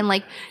traveling and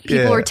like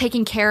people were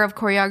taking care of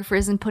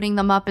choreographers and putting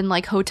them up in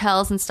like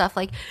hotels and stuff.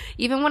 Like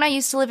even when I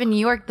used to live in New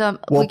York,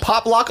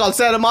 pop lock on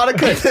Santa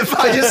Monica and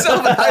find yourself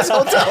a nice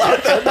hotel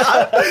out there.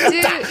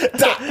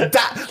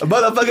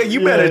 Motherfucker,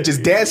 you better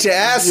just dance your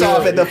ass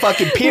off at the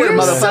fucking pier,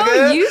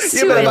 motherfucker. So used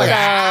to it, like,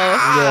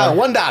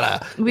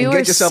 $1. We were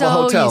get yourself a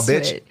hotel,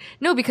 bitch.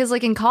 No, because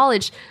like in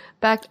college,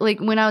 back like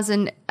when I was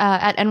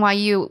at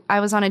NYU, I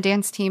was on a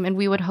dance team and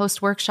we would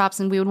host workshops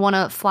and we would want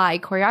to fly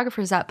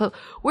choreographers out. But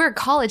we're a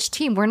college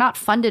team. We're not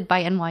funded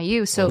by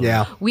NYU. So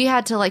we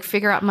had to like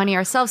figure out money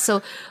ourselves.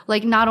 So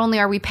like not only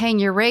are we paying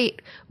your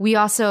rate, we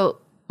also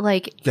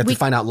like you have to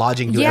find out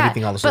lodging, do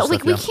everything, all this stuff.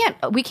 But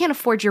like we can't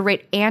afford your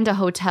rate and a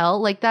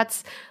hotel. Like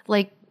that's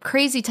like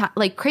crazy talk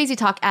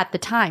at the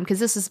time, because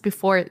this is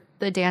before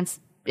the dance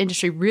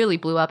industry really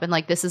blew up, and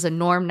like this is a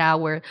norm now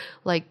where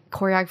like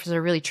choreographers are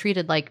really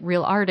treated like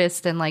real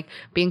artists and like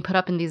being put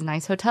up in these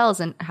nice hotels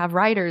and have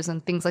writers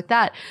and things like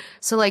that.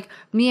 So like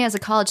me as a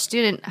college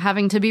student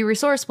having to be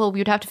resourceful,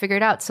 we would have to figure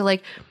it out. So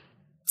like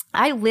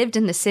I lived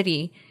in the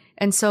city,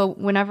 and so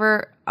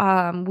whenever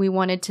we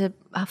wanted to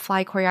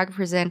fly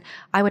choreographers in,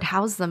 I would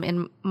house them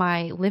in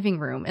my living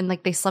room, and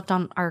like they slept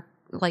on our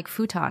like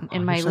futon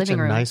in my living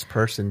room. Nice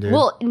person, dude.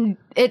 Well,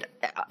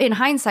 in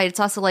hindsight, it's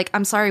also like,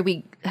 I'm sorry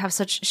we have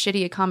such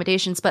shitty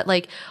accommodations, but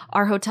like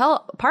our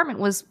hotel apartment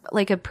was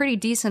like a pretty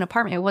decent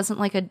apartment. It wasn't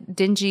like a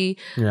dingy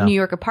New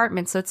York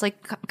apartment. So it's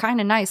like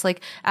kind of nice.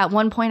 Like at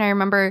one point I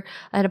remember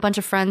I had a bunch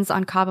of friends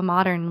on Cabo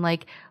Modern,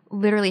 like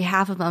literally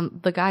half of them,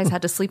 the guys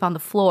had to sleep on the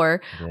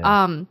floor.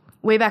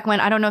 Way back when,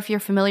 I don't know if you're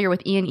familiar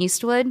with Ian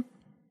Eastwood.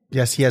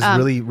 Yes, he has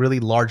really,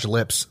 really large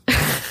lips.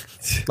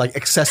 Like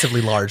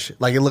excessively large.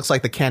 Like it looks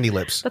like the candy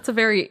lips. That's a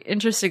very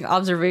interesting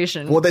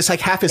observation. Well, that's like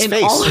half his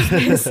face. All of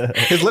his,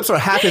 his lips are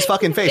half his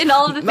fucking face. In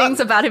all of the things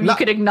about him, you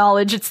could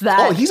acknowledge it's that.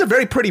 Oh, he's a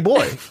very pretty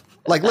boy.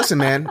 Like, listen,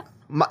 man.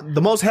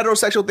 The most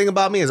heterosexual thing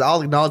about me is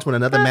I'll acknowledge when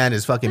another man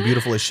is fucking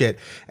beautiful as shit.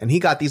 And he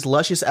got these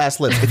luscious ass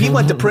lips. If he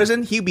went to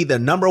prison, he'd be the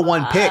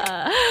 #1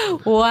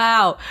 pick.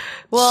 Wow.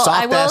 Well,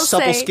 soft I will ass,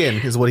 supple say,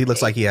 skin is what he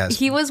looks like he has.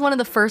 He was one of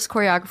the first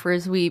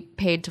choreographers we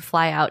paid to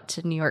fly out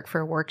to New York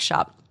for a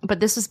workshop. But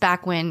this was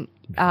back when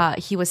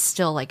he was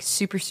still like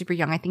super, super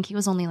young. I think he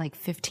was only like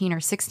 15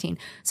 or 16.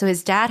 So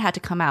his dad had to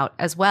come out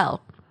as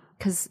well,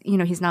 because, you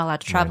know, he's not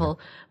allowed to travel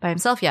by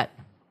himself yet.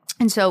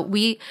 And so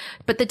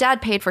but the dad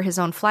paid for his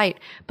own flight.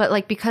 But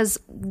like, because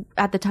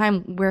at the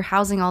time we're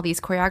housing all these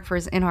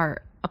choreographers in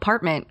our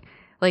apartment,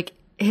 like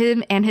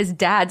him and his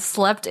dad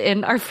slept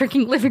in our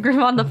freaking living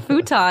room on the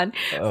futon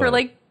for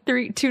like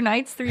 2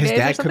 nights, 3 days or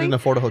something. His dad couldn't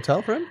afford a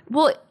hotel for him?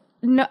 Well,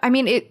 no, I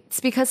mean, it's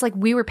because like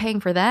we were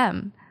paying for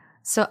them.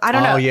 So I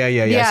don't know. Oh yeah. I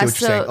see what you're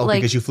saying. Oh, like,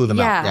 because you flew them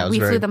out. Yeah, we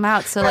flew them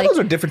out. So like those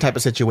are different type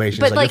of situations.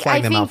 But like you're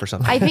flying them out for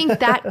something. I think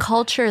that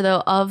culture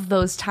though of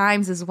those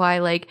times is why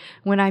like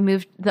when I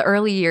moved, the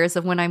early years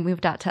of when I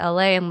moved out to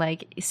LA and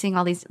like seeing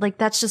all these, like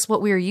that's just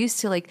what we were used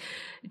to. Like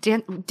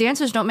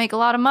dancers don't make a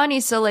lot of money,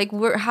 so like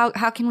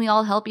how can we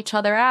all help each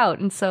other out?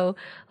 And so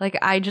like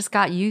I just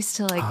got used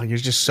to like, oh, you're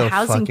just so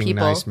housing fucking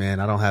people. nice,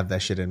 man. I don't have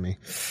that shit in me.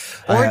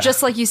 Or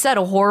just like you said,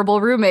 a horrible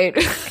roommate.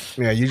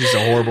 Yeah, you're just a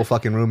horrible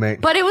fucking roommate.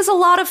 But it was a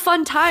lot of fun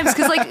times,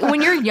 because like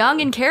when you're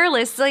young and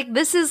careless, like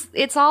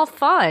it's all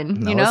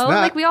fun, you know?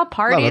 Like we all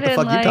partied and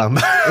like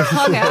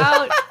hung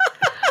out.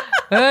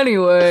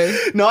 Anyway,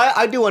 no,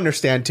 I do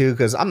understand too,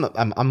 because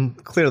I'm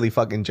clearly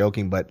fucking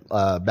joking, but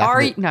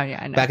back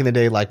in the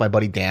day, like my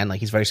buddy Dan, like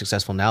he's very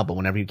successful now, but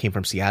whenever he came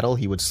from Seattle,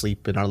 he would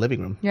sleep in our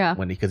living room. Yeah,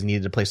 because he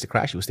needed a place to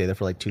crash, he would stay there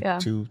for like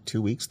 2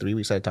 weeks, 3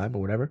 weeks at a time,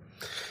 or whatever.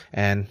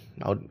 And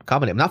I would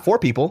accommodate him. Not 4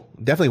 people,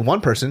 definitely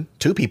 1 person,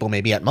 2 people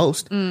maybe at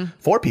most.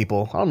 4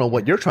 people, I don't know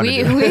what you're trying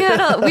to do.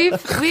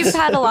 We've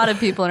had a lot of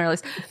people in our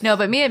lives. No,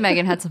 but me and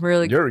Megan had some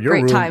really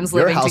great times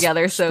living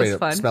together, so it's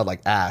fun. Smelled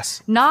like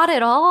ass. Not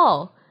at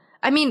all.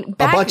 I mean,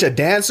 a bunch of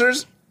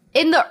dancers.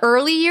 In the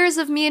early years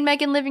of me and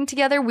Megan living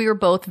together, we were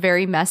both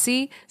very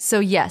messy. So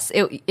yes,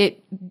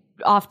 it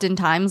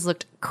oftentimes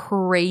looked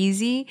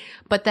crazy.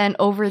 But then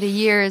over the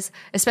years,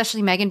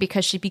 especially Megan,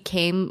 because she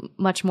became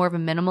much more of a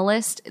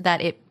minimalist,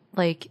 that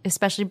like,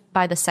 especially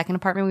by the second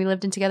apartment we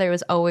lived in together, it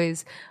was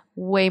always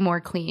way more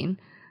clean.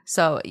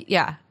 So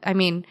yeah, I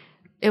mean,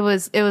 it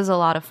was a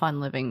lot of fun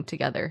living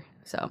together.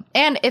 So,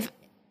 and if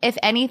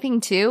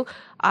anything too,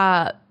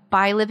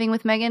 by living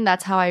with Megan,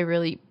 that's how I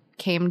really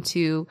came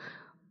to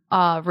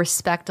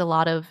respect a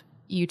lot of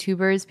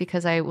YouTubers,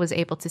 because I was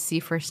able to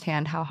see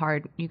firsthand how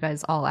hard you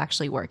guys all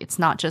actually work. It's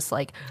not just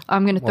like,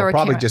 I'm going to throw a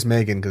probably camera. just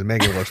Megan, because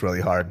Megan works really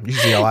hard. You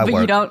see how I But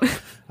work. you don't.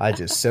 I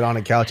just sit on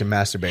a couch and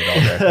masturbate all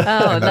day.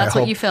 Oh, that's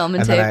what you film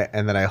and tape.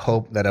 And then I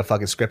hope that a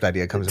fucking script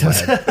idea comes in my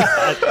head.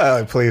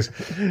 Oh, please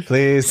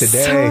today.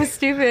 So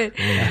stupid.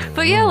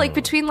 But yeah, like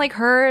between like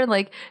her,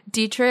 like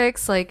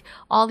Dietrich's, like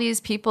all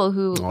these people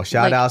who. Oh,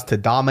 shout outs to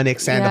Dominic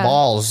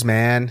Sandoval's,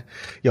 man.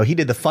 Yo, he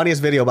did the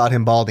funniest video about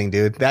him balding,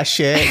 dude. That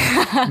shit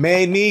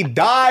made me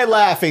die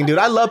laughing, dude.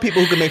 I love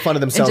people who can make fun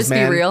of themselves, and just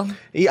man. Be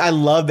real. I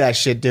love that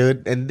shit,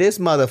 dude. And this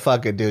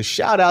motherfucker, dude.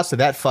 Shout outs to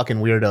that fucking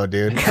weirdo,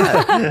 dude.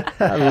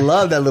 I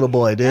love that little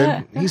boy,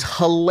 dude. He's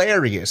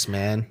hilarious,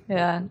 man.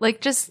 Yeah. Like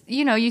just,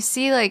 you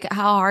see like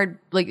how hard,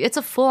 like it's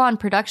a full on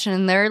production,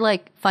 and they're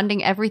like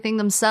funding everything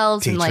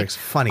themselves. Dietrich's and like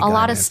funny a guy,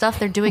 lot of man. stuff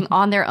they're doing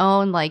on their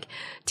own, like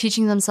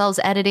teaching themselves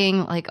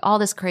editing, like all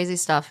this crazy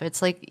stuff.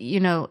 It's like,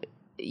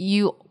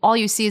 all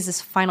you see is this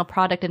final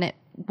product, and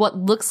what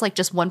looks like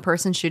just one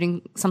person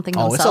shooting something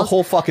themselves. It's a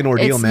whole fucking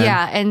ordeal, man.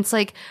 Yeah. And it's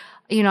like,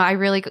 I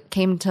really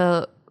came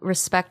to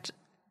respect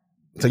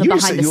So the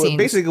behind the scenes.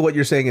 basically what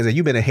you're saying is that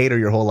you've been a hater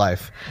your whole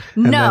life.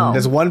 And No. then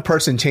there's one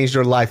person changed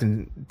your life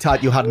and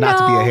taught you how not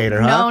to be a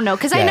hater, huh? No,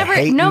 because I never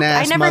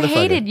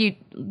hated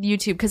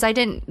YouTube, because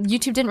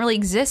YouTube didn't really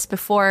exist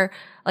before.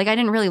 Like I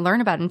didn't really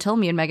learn about it until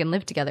me and Megan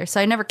lived together.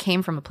 So I never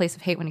came from a place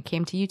of hate when it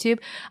came to YouTube.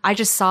 I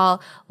just saw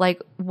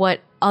like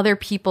what other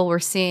people were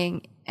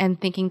seeing and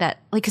thinking that,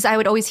 like, because I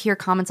would always hear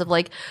comments of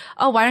like,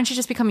 oh, why don't you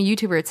just become a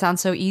YouTuber? It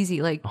sounds so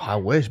easy. Like, Oh, I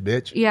wish,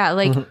 bitch. yeah,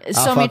 like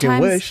so many fucking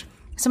times. wish.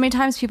 So many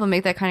times people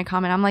make that kind of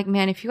comment. I'm like,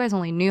 man, if you guys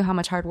only knew how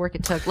much hard work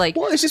it took. Like,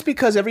 Well, it's just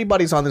because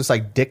everybody's on this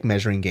like dick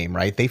measuring game,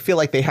 right? They feel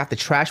like they have to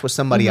trash what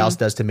somebody else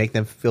does to make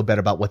them feel better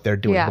about what they're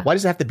doing. Yeah. But why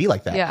does it have to be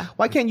like that? Yeah.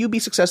 Why can't you be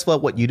successful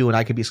at what you do and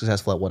I could be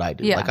successful at what I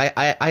do? Yeah. Like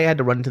I had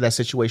to run into that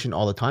situation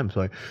all the time.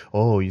 So like,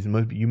 oh,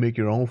 you make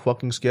your own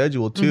fucking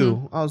schedule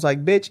too. I was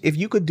like, bitch, if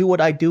you could do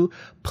what I do,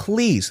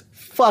 please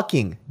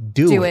fucking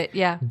do it,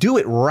 yeah. Do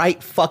it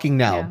right fucking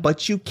now. Yeah.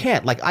 But you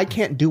can't. Like I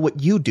can't do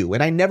what you do.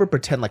 And I never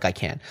pretend like I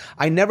can.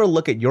 I never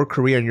look at your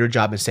career and your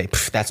job and say,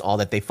 that's all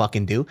that they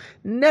fucking do.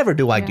 Never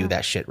do I do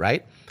that shit,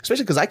 right?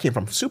 Especially because I came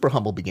from super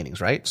humble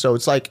beginnings, right? So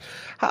it's like,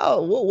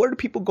 where do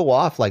people go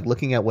off like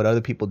looking at what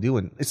other people do?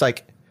 And it's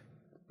like,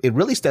 it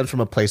really stems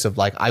from a place of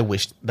like, I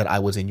wish that I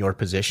was in your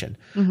position.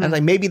 And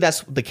like, maybe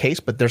that's the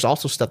case, but there's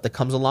also stuff that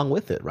comes along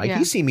with it, right? Yeah.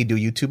 He's seen me do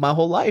YouTube my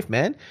whole life,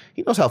 man.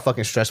 He knows how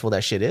fucking stressful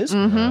that shit is.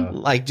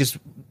 Like just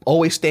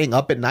always staying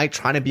up at night,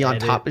 trying to be on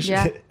top of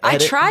yeah, shit. I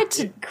Edit. tried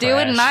to do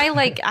it, and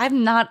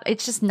I'm not.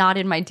 It's just not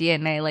in my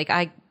DNA. Like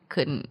I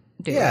couldn't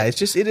do Yeah, it. it's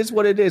just, it is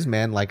what it is,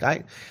 man. Like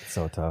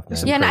So tough,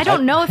 man. Yeah, and I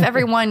don't know if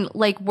everyone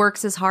like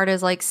works as hard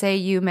as like say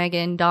you,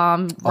 Megan,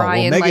 Dom,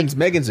 Brian.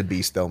 Megan's a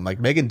beast though. Like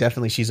Megan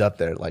definitely, she's up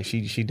there. Like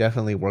she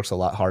definitely works a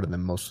lot harder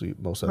than most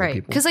other right?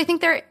 people. Because I think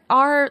there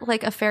are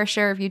like a fair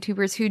share of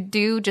YouTubers who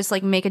do just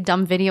like make a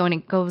dumb video and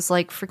it goes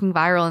like freaking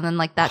viral, and then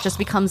like that just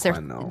becomes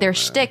their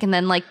shtick, and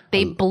then like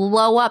they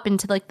blow up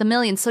into like the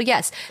millions. So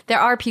yes, there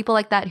are people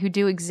like that who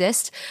do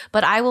exist,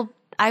 but I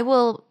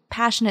will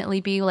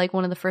passionately be like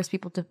one of the first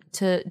people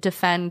to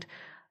defend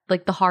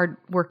like the hard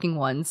working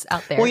ones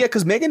out there. Well, yeah,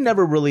 because Megan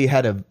never really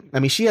had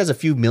she has a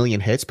few million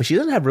hits, but she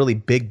doesn't have really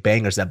big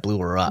bangers that blew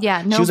her up.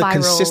 Yeah, no She was a viral-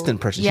 consistent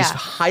person. yeah. She's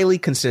highly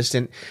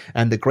consistent.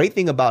 And the great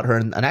thing about her,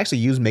 and I actually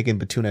use Megan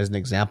Batun as an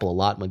example a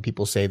lot when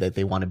people say that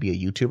they want to be a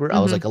YouTuber. I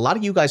was like, a lot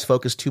of you guys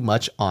focus too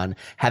much on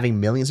having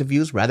millions of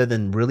views rather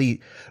than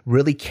really,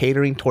 really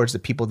catering towards the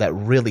people that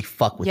really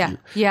fuck with you.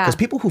 Yeah. Because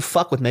people who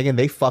fuck with Megan,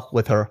 they fuck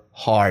with her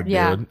hard,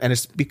 Yeah. dude. And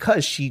it's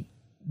because she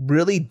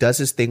really does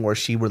this thing where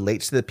she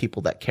relates to the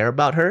people that care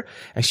about her,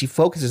 and she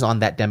focuses on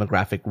that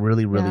demographic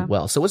really, really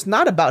well. So it's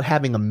not about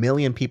having a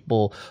million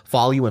people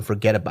follow you and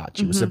forget about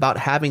you. It's about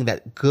having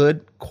that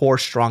good core,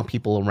 strong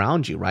people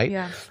around you, right?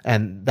 Yeah.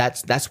 And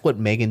that's what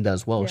Megan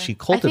does well. She I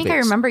cultivates. think I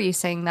remember you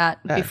saying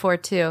that before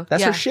too.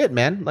 That's yeah. her shit,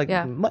 man. Like,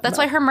 Yeah, that's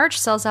why her merch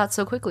sells out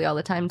so quickly all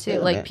the time too.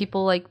 Like man.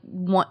 people like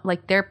want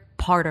like they're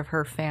part of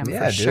her fam yeah,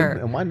 for dude. sure.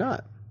 And why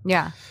not?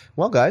 Yeah.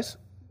 Well, guys,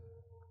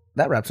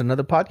 that wraps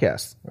another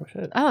podcast. Oh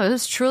shit. Oh, it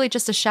was truly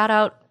just a shout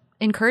out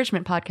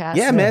encouragement podcast.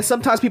 Yeah, man.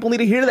 Sometimes people need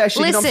to hear that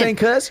shit. You know what I'm saying,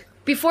 Listen. cuz?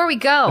 Before we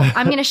go,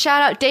 I'm going to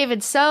shout out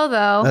David So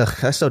though. Ugh,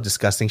 that's so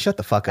disgusting. Shut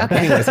the fuck up.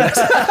 Anyways, We're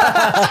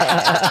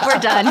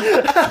done.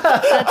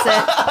 That's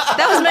it.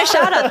 That was my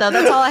shout out though.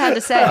 That's all I had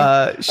to say.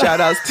 shout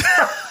outs to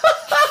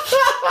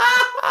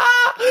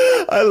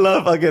I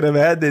love fucking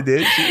Amanda,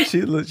 dude.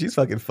 She's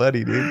fucking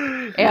funny,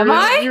 dude. Am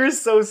I? You're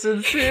so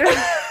sincere.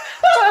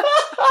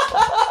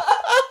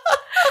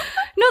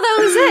 No, that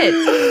was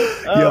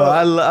it. Yo,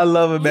 I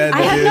love Amanda.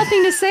 I have dude.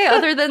 nothing to say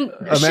other than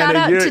shout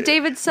out to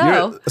David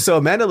So. So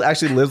Amanda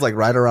actually lives like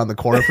right around the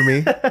corner from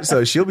me,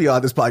 so she'll be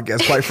on this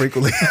podcast quite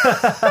frequently.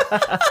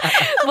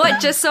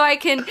 What? Just so I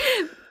can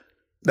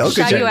No,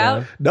 shout you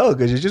out? No,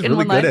 because you're just In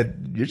really one good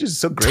line? you're just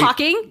so great.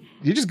 Talking?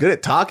 You're just good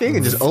at talking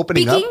and just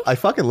opening up. Speaking? I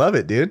fucking love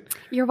it, dude.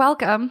 You're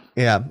welcome.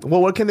 Yeah.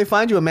 Well, where can they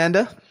find you,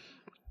 Amanda?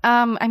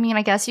 I mean,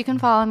 I guess you can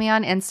follow me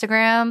on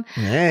Instagram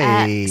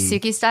at Hey.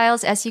 Suki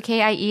Styles,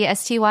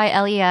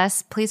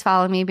 SUKIESTYLES. Please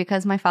follow me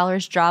because my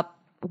followers drop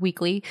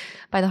weekly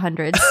by the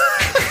hundreds.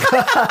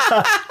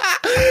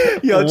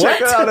 Yo, check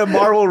her out at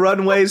Marvel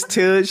Runways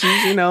too.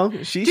 She's,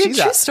 Dude, she's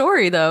true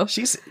story though.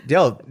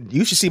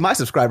 you should see my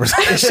subscribers.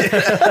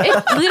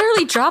 It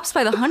literally drops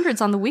by the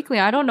hundreds on the weekly.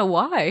 I don't know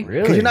why.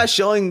 Really? Because you're not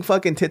showing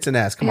fucking tits and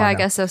ass. Come Yeah, on. I now.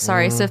 guess so.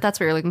 Sorry. So if that's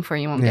what you're looking for,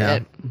 you won't Yeah.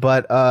 get it.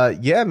 But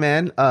yeah,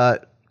 man.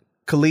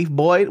 Khalif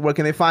Boyd, where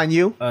can they find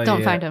you?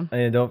 Don't find him.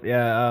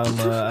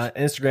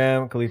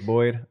 Instagram, Khalif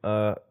Boyd.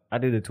 I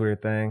do the Twitter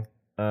thing.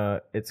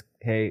 It's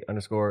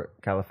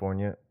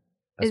hey_California.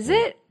 That's Is me.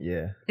 it?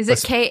 Yeah. Is it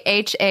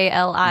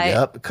KHALI?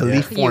 Yep,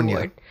 California.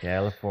 Word.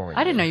 California.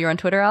 I didn't know you were on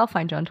Twitter. I'll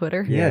find you on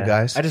Twitter. Yeah,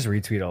 guys. I just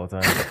retweet all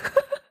the time.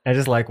 I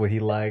just like what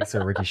he likes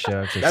or Ricky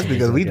Shucks. Or That's something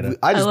because like that.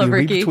 I just love be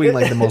Ricky. retweeting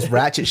like the most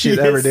ratchet shit He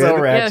ever, is dude. so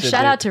Yo, ratchet,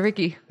 shout dude. out to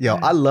Ricky. Yo,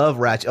 I love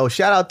ratchet. Oh,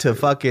 shout out to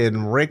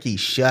fucking Ricky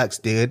Shucks,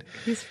 dude.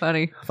 He's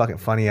funny. Fucking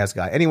funny ass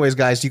guy. Anyways,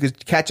 guys, you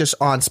could catch us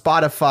on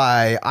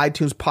Spotify,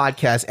 iTunes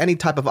podcast, any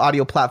type of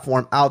audio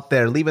platform out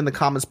there. Leave in the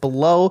comments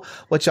below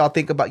what y'all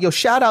think about. Yo,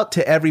 shout out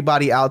to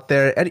everybody out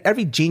there,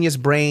 every genius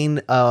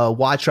brain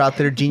watcher out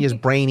there, genius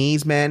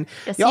brainies, man.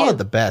 Yes, y'all you. are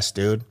the best,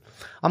 dude.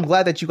 I'm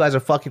glad that you guys are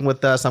fucking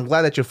with us. I'm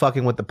glad that you're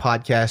fucking with the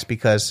podcast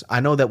because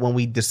I know that when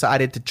we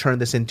decided to turn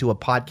this into a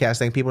podcast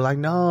thing, people are like,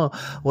 no,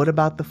 what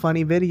about the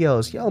funny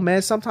videos? Yo,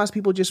 man, sometimes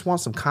people just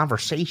want some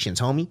conversations,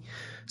 homie.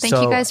 Thank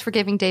you guys for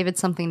giving David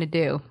something to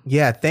do.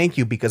 Yeah, thank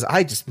you, because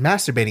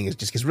masturbating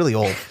just gets really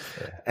old.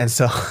 And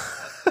so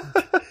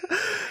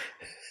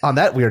on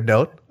that weird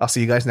note, I'll see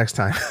you guys next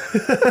time.